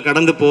படங்களுக்குள்ளே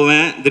கடந்து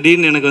போவேன்,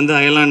 திடீர்னு எனக்கு வந்து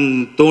அயலான்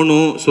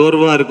தோணும்,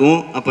 சோர்வாக இருக்கும்.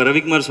 அப்போ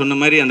ரவிக்குமார் சொன்ன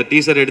மாதிரி அந்த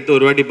டீசர் எடுத்து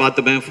ஒரு வாட்டி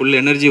பார்த்துப்பேன், ஃபுல்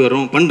எனர்ஜி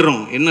வரும்,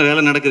 பண்ணுறோம், என்ன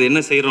வேலை நடக்குது,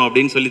 என்ன செய்கிறோம்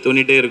அப்படின்னு சொல்லி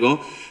தோணிகிட்டே இருக்கும்.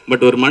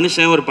 பட் ஒரு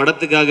மனுஷன் ஒரு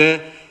படத்துக்காக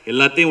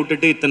எல்லாத்தையும்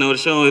விட்டுட்டு இத்தனை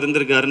வருஷம்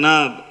இருந்திருக்காருன்னா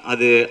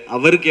அது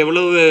அவருக்கு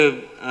எவ்வளவு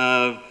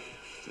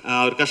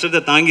அவர்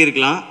கஷ்டத்தை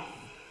தாங்கியிருக்கலாம்.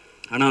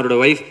 ஆனால் அவரோட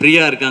ஒய்ஃப்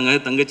பிரியா இருக்காங்க,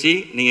 தங்கச்சி,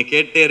 நீங்கள்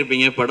கேட்டே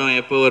இருப்பீங்க படம்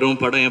எப்போ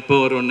வரும், படம் எப்போ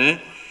வரும்னு.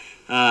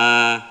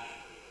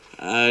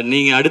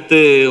 நீங்கள் அடுத்து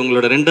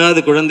உங்களோட 2வது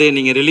குழந்தையை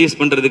நீங்கள் ரிலீஸ்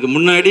பண்ணுறதுக்கு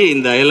முன்னாடி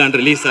இந்த அயலான்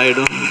ரிலீஸ்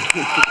ஆகிடும்.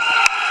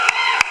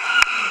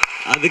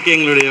 அதுக்கு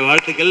எங்களுடைய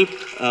வாழ்த்துக்கள்.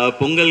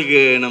 பொங்கலுக்கு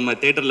நம்ம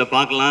தேட்டரில்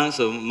பார்க்கலாம்.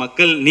 ஸோ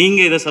மக்கள்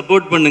நீங்கள் இதை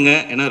சப்போர்ட்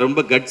பண்ணுங்கள். ஏன்னா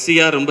ரொம்ப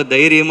கட்ஸியாக ரொம்ப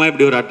தைரியமாக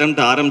இப்படி ஒரு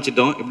அட்டெம்ப்ட்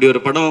ஆரம்பிச்சிட்டோம். இப்படி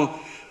ஒரு படம்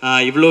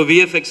இவ்வளோ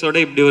விஎஃப்எக்ஸோட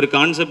இப்படி ஒரு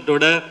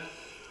கான்செப்டோட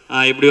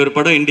இப்படி ஒரு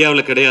படம்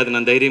இந்தியாவில் கிடையாது,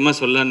 நான் தைரியமாக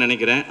சொல்லலான்னு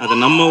நினைக்கிறேன். அது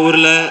நம்ம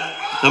ஊரில்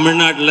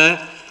தமிழ்நாட்டில்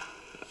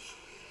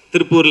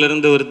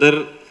திருப்பூர்லேருந்து ஒருத்தர்,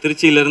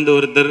 திருச்சியிலேருந்து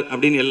ஒருத்தர்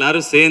அப்படின்னு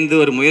எல்லாரும் சேர்ந்து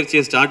ஒரு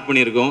முயற்சியை ஸ்டார்ட்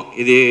பண்ணியிருக்கோம்.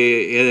 இது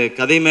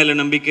கதை மேலே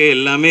நம்பிக்கை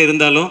எல்லாமே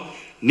இருந்தாலும்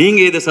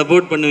நீங்கள் இதை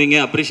சப்போர்ட் பண்ணுவீங்க,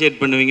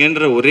 அப்ரிஷியேட்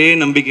பண்ணுவீங்கன்ற ஒரே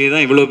நம்பிக்கை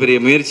தான் இவ்வளோ பெரிய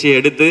முயற்சியை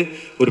எடுத்து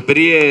ஒரு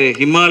பெரிய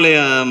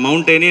ஹிமாலயா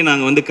மவுண்டெயினே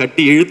நாங்கள் வந்து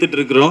கட்டி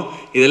இழுத்துட்ருக்குறோம்.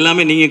 இது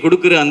எல்லாமே நீங்கள்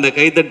கொடுக்குற அந்த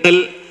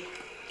கைத்தட்டல்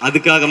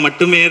அதுக்காக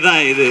மட்டுமே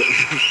தான் இது.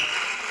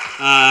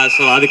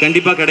 ஸோ அது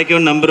கண்டிப்பாக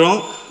கிடைக்கும்னு நம்புகிறோம்.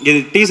 இது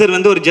டீசர்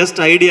வந்து ஒரு ஜஸ்ட்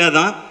ஐடியா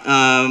தான்.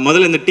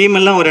 முதல்ல இந்த டீம்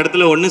எல்லாம் ஒரு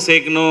இடத்துல ஒன்று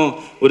சேர்க்கணும்,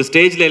 ஒரு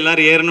ஸ்டேஜில்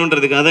எல்லோரும்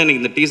ஏறணுன்றதுக்காக தான்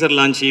எனக்கு இந்த டீசர்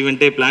லான்ச்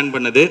ஈவெண்ட்டே பிளான்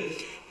பண்ணது.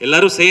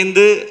 எல்லோரும்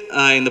சேர்ந்து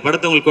இந்த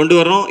படத்தை உங்களுக்கு கொண்டு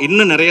வரோம்.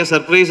 இன்னும் நிறைய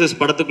சர்ப்ரைசஸ்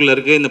படத்துக்குள்ளே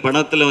இருக்குது. இந்த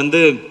படத்தில்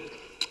வந்து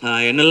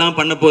என்னெல்லாம்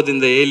பண்ண போகுது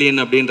இந்த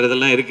ஏலியன்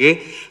அப்படின்றதெல்லாம் இருக்குது.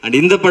 அண்ட்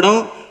இந்த படம்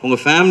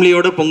உங்கள்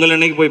ஃபேமிலியோட பொங்கல்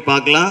அன்னைக்கு போய்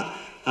பார்க்கலாம்.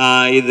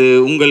 இது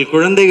உங்கள்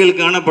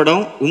குழந்தைகளுக்கான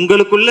படம்,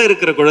 உங்களுக்குள்ளே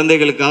இருக்கிற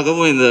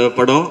குழந்தைகளுக்காகவும் இந்த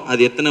படம்.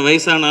 அது எத்தனை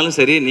வயசானாலும்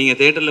சரி, நீங்கள்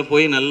தேட்டரில்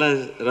போய் நல்லா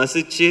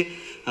ரசித்து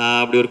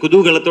அப்படி ஒரு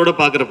குதூகலத்தோடு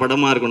பார்க்குற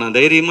படமாக இருக்கும். நான்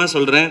தைரியமாக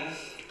சொல்கிறேன்,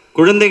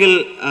 குழந்தைகள்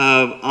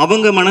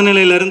அவங்க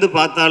மனநிலையிலேருந்து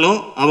பார்த்தாலும்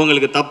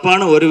அவங்களுக்கு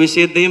தப்பான ஒரு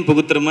விஷயத்தையும்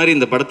புகுத்துற மாதிரி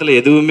இந்த படத்தில்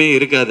எதுவுமே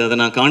இருக்காது. அதை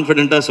நான்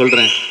கான்ஃபிடெண்ட்டாக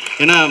சொல்கிறேன்.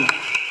 ஏன்னா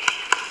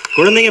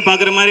குழந்தைங்க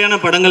பார்க்குற மாதிரியான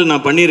படங்கள்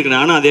நான்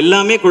பண்ணியிருக்கிறேன். ஆனால் அது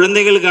எல்லாமே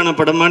குழந்தைகளுக்கான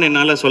படமானு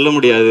என்னால் சொல்ல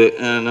முடியாது.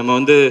 நம்ம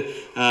வந்து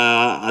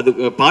அது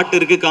பாட்டு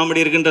இருக்குது,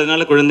 காமெடி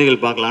இருக்குன்றதுனால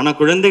குழந்தைகள் பார்க்கலாம். ஆனால்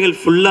குழந்தைகள்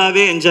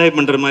ஃபுல்லாகவே என்ஜாய்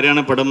பண்ணுற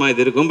மாதிரியான படமாக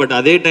இது இருக்கும். பட்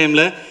அதே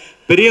டைமில்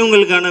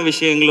பெரியவங்களுக்கான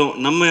விஷயங்களும்,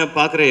 நம்ம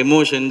பார்க்குற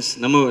எமோஷன்ஸ்,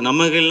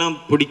 நமக்கெல்லாம்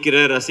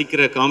பிடிக்கிற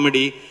ரசிக்கிற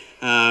காமெடி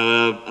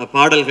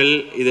பாடல்கள்,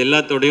 இது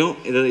எல்லாத்தோடையும்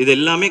இது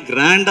எல்லாமே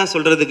கிராண்டாக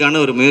சொல்கிறதுக்கான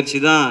ஒரு முயற்சி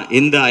தான்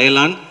இந்த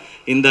அயலான்.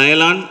 இந்த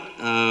அயலான்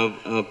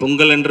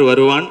பொங்கல் என்று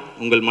வருவான்,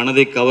 உங்கள்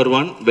மனதை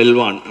கவர்வான்,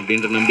 வெல்வான்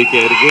அப்படின்ற நம்பிக்கை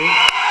இருக்குது.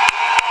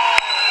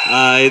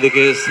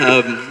 இதுக்கு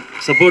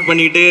சப்போர்ட்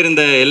பண்ணிக்கிட்டே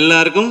இருந்த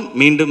எல்லாருக்கும்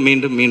மீண்டும்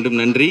மீண்டும் மீண்டும்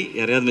நன்றி.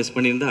 யாரையாவது மிஸ்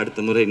பண்ணியிருந்தால்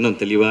அடுத்த முறை இன்னும்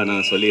தெளிவாக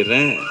நான்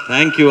சொல்லிடுறேன்.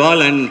 Thank you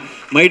all and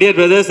my dear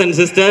brothers and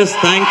sisters,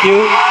 thank you.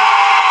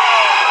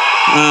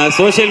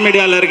 Social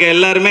மீடியாவில் இருக்க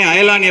எல்லாருமே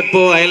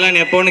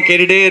அயலான் எப்போன்னு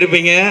கேட்டுகிட்டே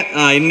இருப்பீங்க.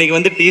 இன்றைக்கி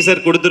வந்து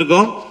டீசர்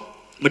கொடுத்துருக்கோம்,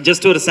 பட்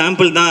ஜஸ்ட் ஒரு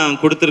சாம்பிள்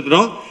தான்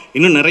கொடுத்துருக்குறோம்.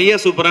 இன்னும் நிறைய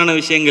சூப்பரான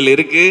விஷயங்கள்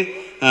இருக்குது,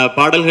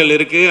 பாடல்கள்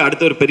இருக்குது,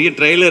 அடுத்து ஒரு பெரிய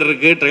ட்ரெய்லர்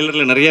இருக்குது,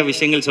 ட்ரெய்லரில் நிறைய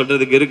விஷயங்கள்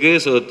சொல்கிறதுக்கு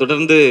இருக்குது. ஸோ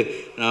தொடர்ந்து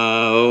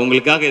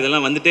உங்களுக்காக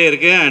இதெல்லாம் வந்துகிட்டே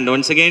இருக்குது. And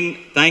once again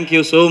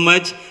thank you so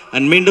much.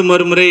 And மீண்டும்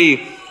ஒரு முறை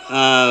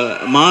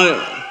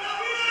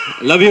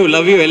லவ்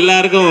யூ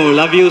எல்லாருக்கும்,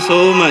 லவ் யூ ஸோ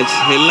மச்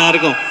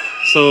எல்லாருக்கும்.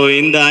 ஸோ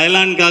இந்த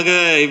அயலானுக்காக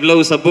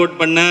இவ்வளவு சப்போர்ட்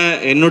பண்ண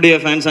என்னுடைய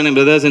ஃபேன்ஸான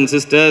brothers and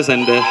sisters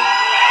and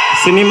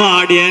cinema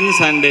audience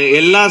and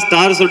எல்லா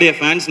ஸ்டார்ஸுடைய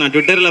ஃபேன்ஸ், நான்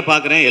ட்விட்டரில்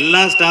பார்க்குறேன்,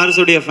 எல்லா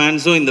ஸ்டார்ஸுடைய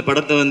ஃபேன்ஸும் இந்த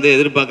படத்தை வந்து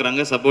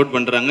எதிர்பார்க்குறாங்க, சப்போர்ட்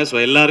பண்ணுறாங்க. ஸோ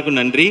எல்லாருக்கும்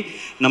நன்றி.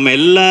 நம்ம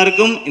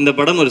எல்லாருக்கும் இந்த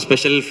படம் ஒரு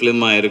ஸ்பெஷல்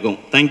ஃபிலிமாக இருக்கும்.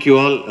 Thank you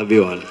all, love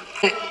you all.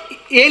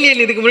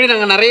 Alien இதுக்கு முன்னாடி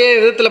நாங்கள் நிறைய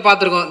விதத்தில்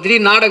பார்த்துருக்கோம்.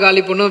 திடீர்னு நாடை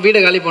காலி பண்ணோம்,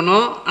 வீடை காலி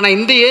பண்ணோம். ஆனால்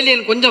இந்த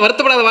ஏலியன் கொஞ்சம்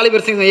வருத்தப்படாத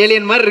வாலிபர் சிங்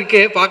ஏலியன் மாதிரி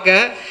இருக்குது பார்க்க.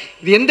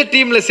 இது எந்த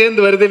டீமில்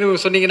சேர்ந்து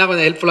வருதுன்னு சொன்னீங்கன்னா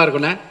கொஞ்சம் ஹெல்ப்ஃபுல்லாக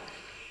இருக்குண்ணே.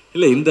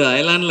 இல்லை, இந்த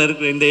அயலானில்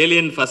இருக்கிற இந்த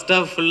ஏலியன் ஃபர்ஸ்ட்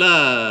ஹாஃப்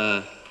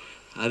ஃபுல்லாக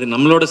அது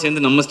நம்மளோட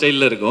சேர்ந்து நம்ம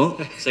ஸ்டைலில் இருக்கும்.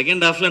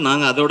 செகண்ட் ஹாஃபில்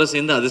நாங்கள் அதோட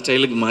சேர்ந்து அது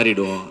ஸ்டைலுக்கு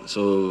மாறிடுவோம்.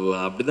 ஸோ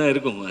அப்படி தான்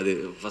இருக்கும். அது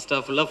ஃபர்ஸ்ட்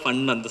ஹாஃப் ஃபுல்லாக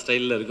ஃபன் அந்த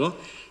ஸ்டைலில் இருக்கும்.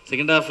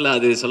 செகண்ட் ஹாஃபில்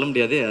அது சொல்ல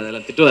முடியாது,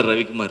 அதெல்லாம் திட்டுவார்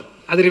ரவிக்குமார்.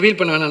 அது ரிவீல்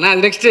பண்ண வேணாண்ணா.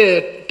 அது நெக்ஸ்ட்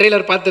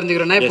ட்ரெய்லர் பார்த்து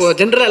தெரிஞ்சுக்கிறோன்னா. இப்போ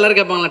ஜென்ரலாக எல்லாரும்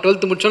கேட்பாங்களா,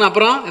 12th முடிச்சோன்னா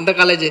அப்புறம் எந்த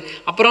காலேஜ்,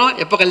 அப்புறம்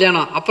எப்போ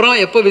கல்யாணம், அப்புறம்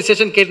எப்போ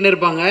விசேஷன் கேட்டுன்னு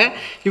இருப்பாங்க.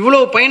 இவ்வளோ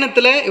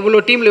பயணத்தில்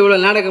இவ்வளோ டீமில் இவ்வளோ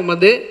நடக்கும்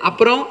போது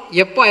அப்புறம்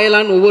எப்போ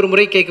அயலான்னு ஒவ்வொரு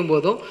முறை கேட்கும்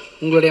போதும்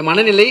உங்களுடைய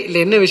மனநிலை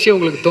இல்லை என்ன விஷயம்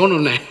உங்களுக்கு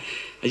தோணுண்ணே?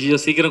 ஐயோ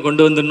சீக்கிரம்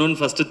கொண்டு வந்துடணும்னு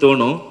ஃபஸ்ட்டு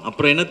தோணும்.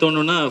 அப்புறம் என்ன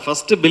தோணுன்னா,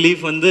 ஃபஸ்ட்டு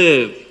பிலீஃப் வந்து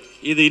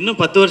இது இன்னும்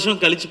 10 வருஷம்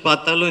கழித்து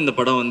பார்த்தாலும் இந்த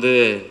படம் வந்து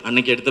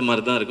அன்னைக்கு எடுத்த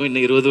மாதிரி தான் இருக்கும்.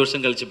 இன்னும் 20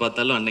 வருஷம் கழித்து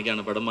பார்த்தாலும்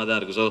அன்னைக்கான படமாக தான்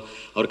இருக்கும். ஸோ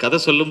அவர் கதை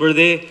சொல்லும்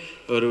பொழுதே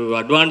ஒரு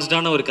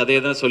அட்வான்ஸ்டான ஒரு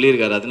கதையை தான்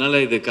சொல்லியிருக்காரு.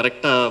 அதனால இது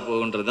கரெக்டாக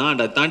போகுன்றது தான்.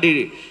 அண்ட் அதை தாண்டி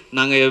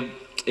நாங்கள்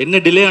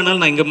என்ன டிலே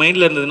ஆனாலும் நான் எங்கள்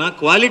மைண்டில் இருந்ததுன்னா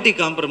குவாலிட்டி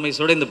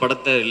காம்ப்ரமைஸோடு இந்த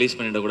படத்தை ரிலீஸ்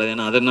பண்ணிடக்கூடாது.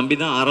 ஏன்னா அதை நம்பி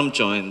தான்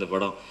ஆரம்பித்தோம் இந்த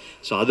படம்.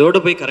 ஸோ அதோடு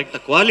போய்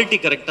கரெக்டாக குவாலிட்டி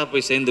கரெக்டாக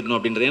போய் சேர்ந்துடணும்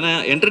அப்படின்றது. ஏன்னா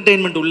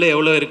என்டர்டெயின்மெண்ட் உள்ளே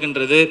எவ்வளோ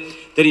இருக்குன்றது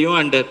தெரியும்.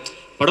 அண்டு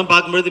படம்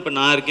பார்க்கும்பொழுது இப்போ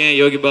நான் இருக்கேன்,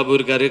 யோகி பாபு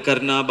இருக்காரு,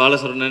 கருணா,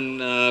 பாலசரவணன்,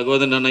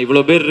 கோதன் அண்ணா,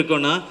 இவ்வளோ பேர்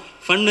இருக்கோன்னா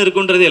ஃபன்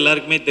இருக்குன்றது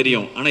எல்லாருக்குமே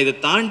தெரியும். ஆனால் இதை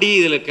தாண்டி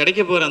இதில்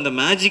கிடைக்க போகிற அந்த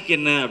மேஜிக்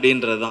என்ன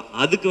அப்படின்றது தான்.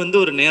 அதுக்கு வந்து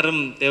ஒரு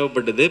நேரம்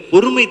தேவைப்பட்டது,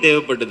 பொறுமை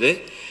தேவைப்பட்டது.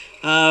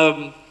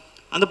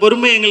 அந்த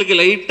பொறுமை எங்களுக்கு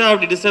லைட்டாக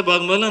அப்படி டிஸ்டர்ப்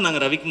ஆகும்போதெல்லாம்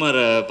நாங்கள்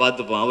ரவிக்குமாரை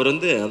பார்த்துப்போம். அவர்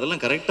வந்து அதெல்லாம்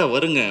கரெக்டாக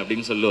வருங்க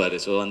அப்படின்னு சொல்லுவார்.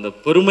 ஸோ அந்த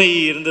பொறுமை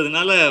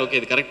இருந்ததுனால ஓகே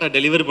இது கரெக்டாக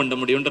டெலிவர் பண்ண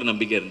முடியுன்ற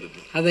நம்பிக்கை இருந்தது.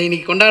 அதை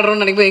இன்னைக்கு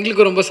கொண்டாடுறோம்னு நினைக்கும்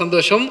எங்களுக்கு ரொம்ப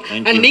சந்தோஷம்.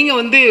 அண்ட் நீங்கள்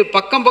வந்து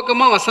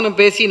பக்கமாக வசனம்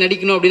பேசி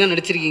நடிக்கணும் அப்படின்னு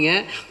நடிச்சிருக்கீங்க.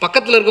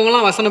 பக்கத்தில்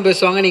இருக்கவங்களாம் வசனம்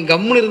பேசுவாங்க, நீங்கள்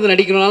கம்முன்னு இருந்து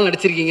நடிக்கணும்னாலும்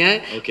நடிச்சிருக்கீங்க.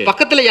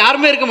 பக்கத்தில்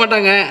யாருமே இருக்க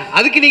மாட்டாங்க,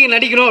 அதுக்கு நீங்கள்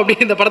நடிக்கணும்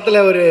அப்படின்னு இந்த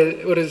படத்தில்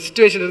ஒரு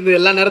சிச்சுவேஷன் இருந்து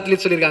எல்லா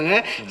நேரத்துலையும் சொல்லியிருக்காங்க.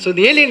 ஸோ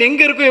இந்த ஏலியன்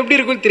எங்கே இருக்கும் எப்படி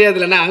இருக்கும்னு தெரியாது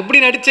இல்லைண்ணா,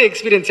 அப்படி நடித்த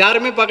எக்ஸ்பீரியன்ஸ்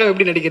யாருமே பார்க்க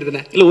எப்படி நடிக்கிறதுண்ணே?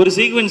 இல்லை, ஒரு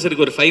சீக்வன்ஸ்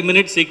இருக்குது, ஒரு 5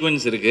 minute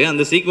சீக்வன்ஸ் இருக்குது.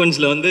 அந்த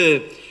சீக்வன்ஸில் வந்து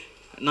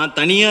நான்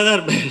தனியாக தான்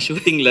இருப்பேன்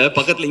ஷூட்டிங்கில்.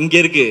 பக்கத்தில் இங்கே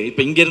இருக்குது,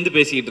 இப்போ இங்கேருந்து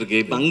பேசிக்கிட்டு இருக்கு,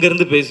 இப்போ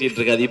அங்கேருந்து பேசிக்கிட்டு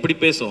இருக்கு, அது இப்படி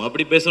பேசும்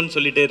அப்படி பேசும்னு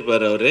சொல்லிகிட்டே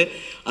இருப்பார் அவர்.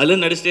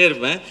 அதில் நடிச்சிட்டே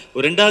இருப்பேன்.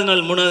 ஒரு 2வது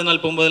நாள் 3வது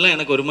நாள் போகும்போதெல்லாம்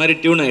எனக்கு ஒரு மாதிரி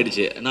டியூன்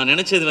ஆகிடுச்சு. நான்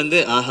நினச்சது வந்து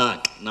ஆஹா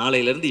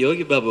நாளையிலேருந்து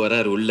யோகி பாபு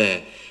வராரு உள்ள,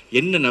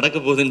 என்ன நடக்க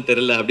போகுதுன்னு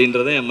தெரில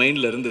அப்படின்றத என்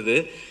மைண்டில் இருந்தது.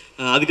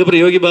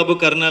 அதுக்கப்புறம் யோகி பாபு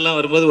கருணாலாம்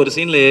வரும்போது ஒரு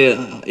சீனில்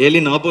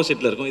ஏலியன்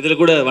ஆப்போசிட்டில் இருக்கும்.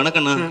 இதில் கூட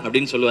வணக்கண்ணா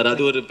அப்படின்னு சொல்லுவார்.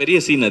 அது ஒரு பெரிய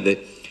சீன்.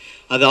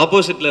 அது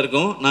ஆப்போசிட்டில்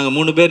இருக்கும். நாங்கள்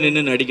 3 பேர்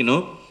நின்று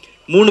நடிக்கணும்.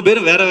 3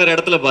 பேரும் வேறு வேறு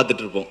இடத்துல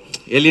பார்த்துட்டு இருப்போம்.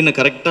 எலியனை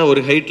கரெக்டாக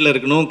ஒரு ஹைட்டில்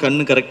இருக்கணும்,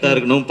 கண்ணு கரெக்டாக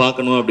இருக்கணும்,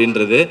 பார்க்கணும்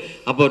அப்படின்றது.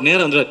 அப்போ ஒரு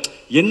நேரம் வந்து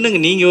என்னங்க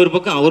நீங்கள் ஒரு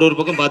பக்கம் அவர் ஒரு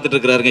பக்கம் பார்த்துட்டு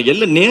இருக்கிறாருங்க,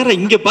 எல்லாம் நேரம்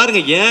இங்கே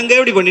பாருங்கள், ஏங்க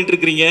இப்படி பண்ணிட்டு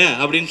இருக்கிறீங்க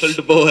அப்படின்னு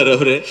சொல்லிட்டு போவார்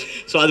அவர்.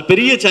 ஸோ அது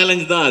பெரிய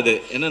சேலஞ்ச் தான் அது.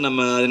 ஏன்னா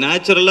நம்ம அது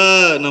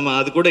நேச்சுரலாக நம்ம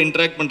அது கூட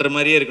இன்ட்ராக்ட் பண்ணுற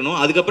மாதிரியே இருக்கணும்.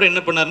 அதுக்கப்புறம்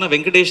என்ன பண்ணாருன்னா,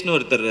 வெங்கடேஷ்னு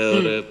ஒருத்தர்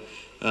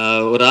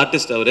ஒரு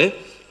ஆர்டிஸ்ட்,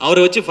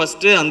 அவரை வச்சு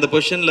ஃபஸ்ட்டு அந்த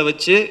பொசிஷனில்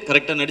வச்சு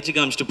கரெக்டாக நடிச்சு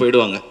காமிச்சிட்டு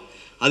போயிடுவாங்க.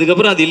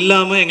 அதுக்கப்புறம் அது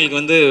இல்லாமல் எங்களுக்கு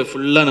வந்து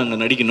ஃபுல்லாக நாங்கள்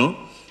நடிக்கணும்.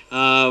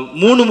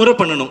 3 முறை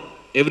பண்ணணும்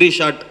எவ்ரி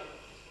ஷாட்.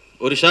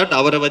 ஒரு ஷாட்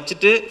அவரை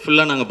வச்சுட்டு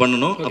ஃபுல்லாக நாங்கள்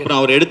பண்ணணும். அப்புறம்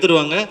அவர்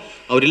எடுத்துருவாங்க,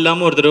 அவர்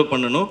இல்லாமல் ஒரு தடவை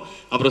பண்ணணும்.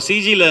 அப்புறம்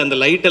சிஜியில் அந்த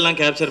லைட்டெல்லாம்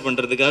கேப்சர்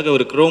பண்ணுறதுக்காக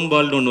ஒரு க்ரோம்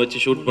பால்னு ஒன்று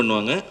வச்சு ஷூட்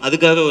பண்ணுவாங்க.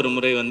 அதுக்காக ஒரு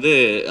முறை வந்து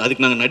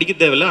அதுக்கு நாங்கள் நடிக்க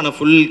தேவையில்லை, ஆனால்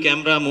ஃபுல்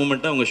கேமரா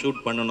மூமெண்ட்டாக அவங்க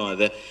ஷூட் பண்ணணும்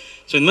அதை.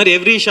 ஸோ இந்த மாதிரி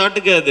எவ்ரி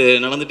ஷாட்டுக்கு அது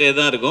நடந்துகிட்டே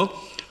தான் இருக்கும்.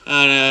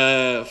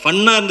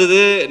 ஃபன்னாக இருந்தது,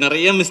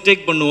 நிறைய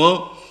மிஸ்டேக் பண்ணுவோம்.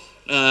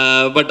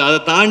 பட் அதை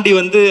தாண்டி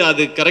வந்து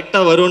அது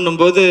கரெக்டாக வரும்னும்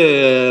போது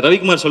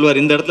ரவிக்குமார் சொல்லுவார்,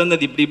 இந்த இடத்துல இருந்து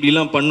அது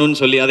இப்படிலாம் பண்ணுன்னு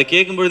சொல்லி. அதை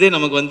கேட்கும்பொழுதே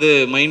நமக்கு வந்து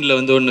மைண்டில்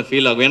வந்து ஒன்று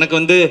ஃபீல் ஆகும். எனக்கு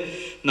வந்து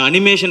நான்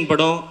அனிமேஷன்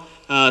படம்,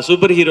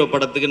 சூப்பர் ஹீரோ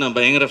படத்துக்கு நான்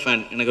பயங்கர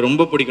ஃபேன். எனக்கு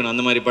ரொம்ப பிடிக்கணும்,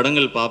 அந்த மாதிரி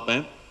படங்கள்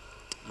பார்ப்பேன்.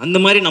 அந்த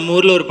மாதிரி நம்ம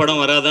ஊரில் ஒரு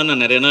படம் வராதான்னு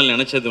நான் நிறைய நாள்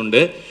நினச்சது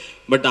உண்டு.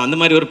 பட் அந்த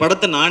மாதிரி ஒரு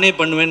படத்தை நானே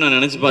பண்ணுவேன்னு நான்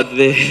நினச்சி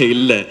பார்த்ததே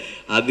இல்லை.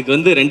 அதுக்கு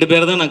வந்து 2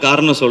 பேரை தான் நான்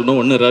காரணம் சொல்லணும்.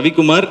 ஒன்று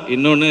ரவிக்குமார்,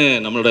 இன்னொன்று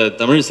நம்மளோட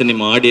தமிழ்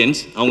சினிமா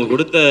ஆடியன்ஸ். அவங்க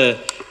கொடுத்த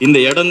இந்த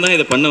இடம் தான்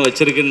இதை பண்ண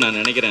வச்சிருக்குன்னு நான்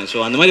நினைக்கிறேன். ஸோ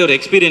அந்த மாதிரி ஒரு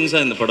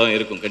எக்ஸ்பீரியன்ஸாக இந்த படம்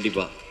இருக்கும்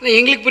கண்டிப்பாக.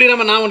 எங்களுக்கு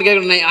புரியாம நான் ஒன்று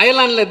கேட்கணும்,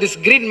 அயலான்ல திஸ்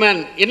கிரீன்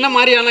மேன் என்ன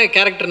மாதிரியான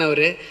கேரக்டர்னு?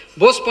 அவர்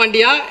போஸ்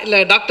பாண்டியா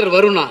இல்லை டாக்டர்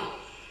வருணா?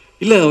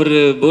 இல்லை, அவர்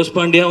போஸ்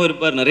பாண்டியாவும்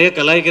இருப்பார், நிறைய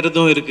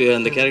கலாய்க்கிறதும் இருக்குது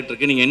அந்த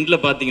கேரக்டருக்கு. நீங்கள்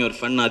எண்டில் பார்த்தீங்க ஒரு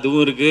ஃபன்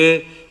அதுவும் இருக்குது,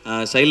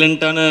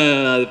 சைலண்ட்டான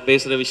அது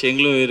பேசுகிற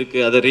விஷயங்களும்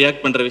இருக்குது, அதை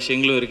ரியாக்ட் பண்ணுற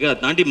விஷயங்களும் இருக்குது, அதை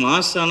தாண்டி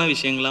மாஸான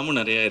விஷயங்களாமும்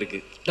நிறையா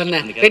இருக்குது.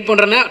 வெயிட்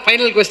பண்ணுறேன்.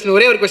 ஃபைனல் கொஸ்டின்,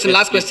 ஒரே ஒரு கொஸ்டின்,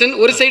 லாஸ்ட் கொஸ்டின்.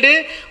 ஒரு சைடு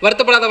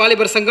வருத்தப்படாத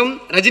வாலிபர் சங்கம்,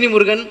 ரஜினி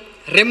முருகன்,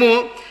 ரெமோ,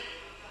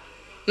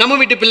 நம்ம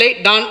வீட்டு பிள்ளை,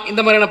 டான், இந்த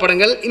மாதிரியான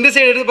படங்கள். இந்த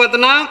சைடு எடுத்து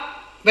பார்த்தோன்னா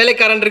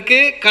வேலைக்காரன்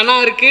இருக்கு, கனா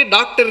இருக்கு,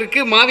 டாக்டர்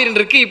இருக்கு, மாவீரன்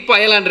இருக்கு, இப்போ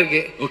அயலான்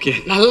இருக்கு. ஓகே,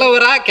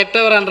 நல்லவரா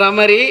கெட்டவரான்ற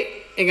மாதிரி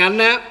எங்கள்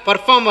அண்ணன்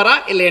பர்ஃபார்மரா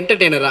இல்லை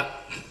என்டர்டெய்னரா?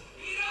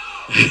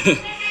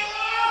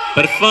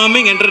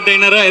 பர்ஃபார்மிங்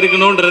என்டர்டெய்னராக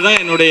இருக்கணுன்றது தான்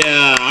என்னுடைய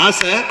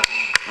ஆசை.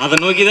 அதை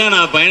நோக்கி தான்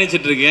நான்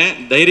பயணிச்சுட்டு இருக்கேன்.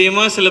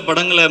 தைரியமாக சில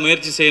படங்களை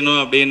முயற்சி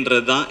செய்யணும்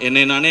அப்படின்றது தான்,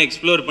 என்னை நானே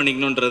எக்ஸ்ப்ளோர்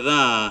பண்ணிக்கணுன்றது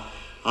தான்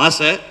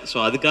ஆசை. ஸோ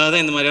அதுக்காக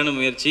தான் இந்த மாதிரியான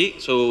முயற்சி.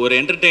 ஸோ ஒரு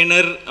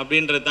என்டர்டெய்னர்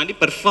அப்படின்றத தாண்டி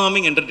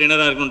பர்ஃபார்மிங்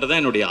என்டர்டெய்னராக இருக்கணுன்றது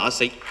தான் என்னுடைய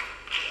ஆசை.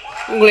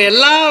 உங்களை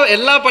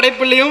எல்லா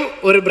படைப்புலையும்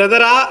ஒரு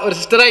பிரதரா ஒரு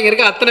சிஸ்டரா இங்கே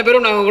இருக்க அத்தனை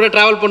பேரும் நாங்கள் கூட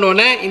ட்ராவல்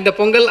பண்ணுவோன்னே இந்த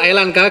பொங்கல்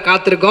அயலானுக்காக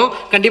காத்திருக்கோம்.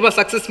 கண்டிப்பாக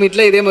சக்ஸஸ்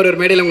மீட்டில் இதே மாதிரி ஒரு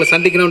மேடையில் உங்களை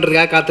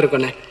சந்திக்கணுன்றதுக்காக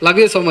காத்திருக்கோண்ணே. Love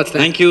you so much.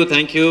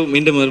 Thank you.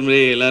 மீண்டும் ஒரு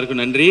முறை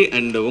எல்லாருக்கும் நன்றி.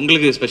 அண்ட்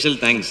உங்களுக்கு ஸ்பெஷல்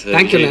தேங்க்ஸ்.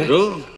 Thank you bro.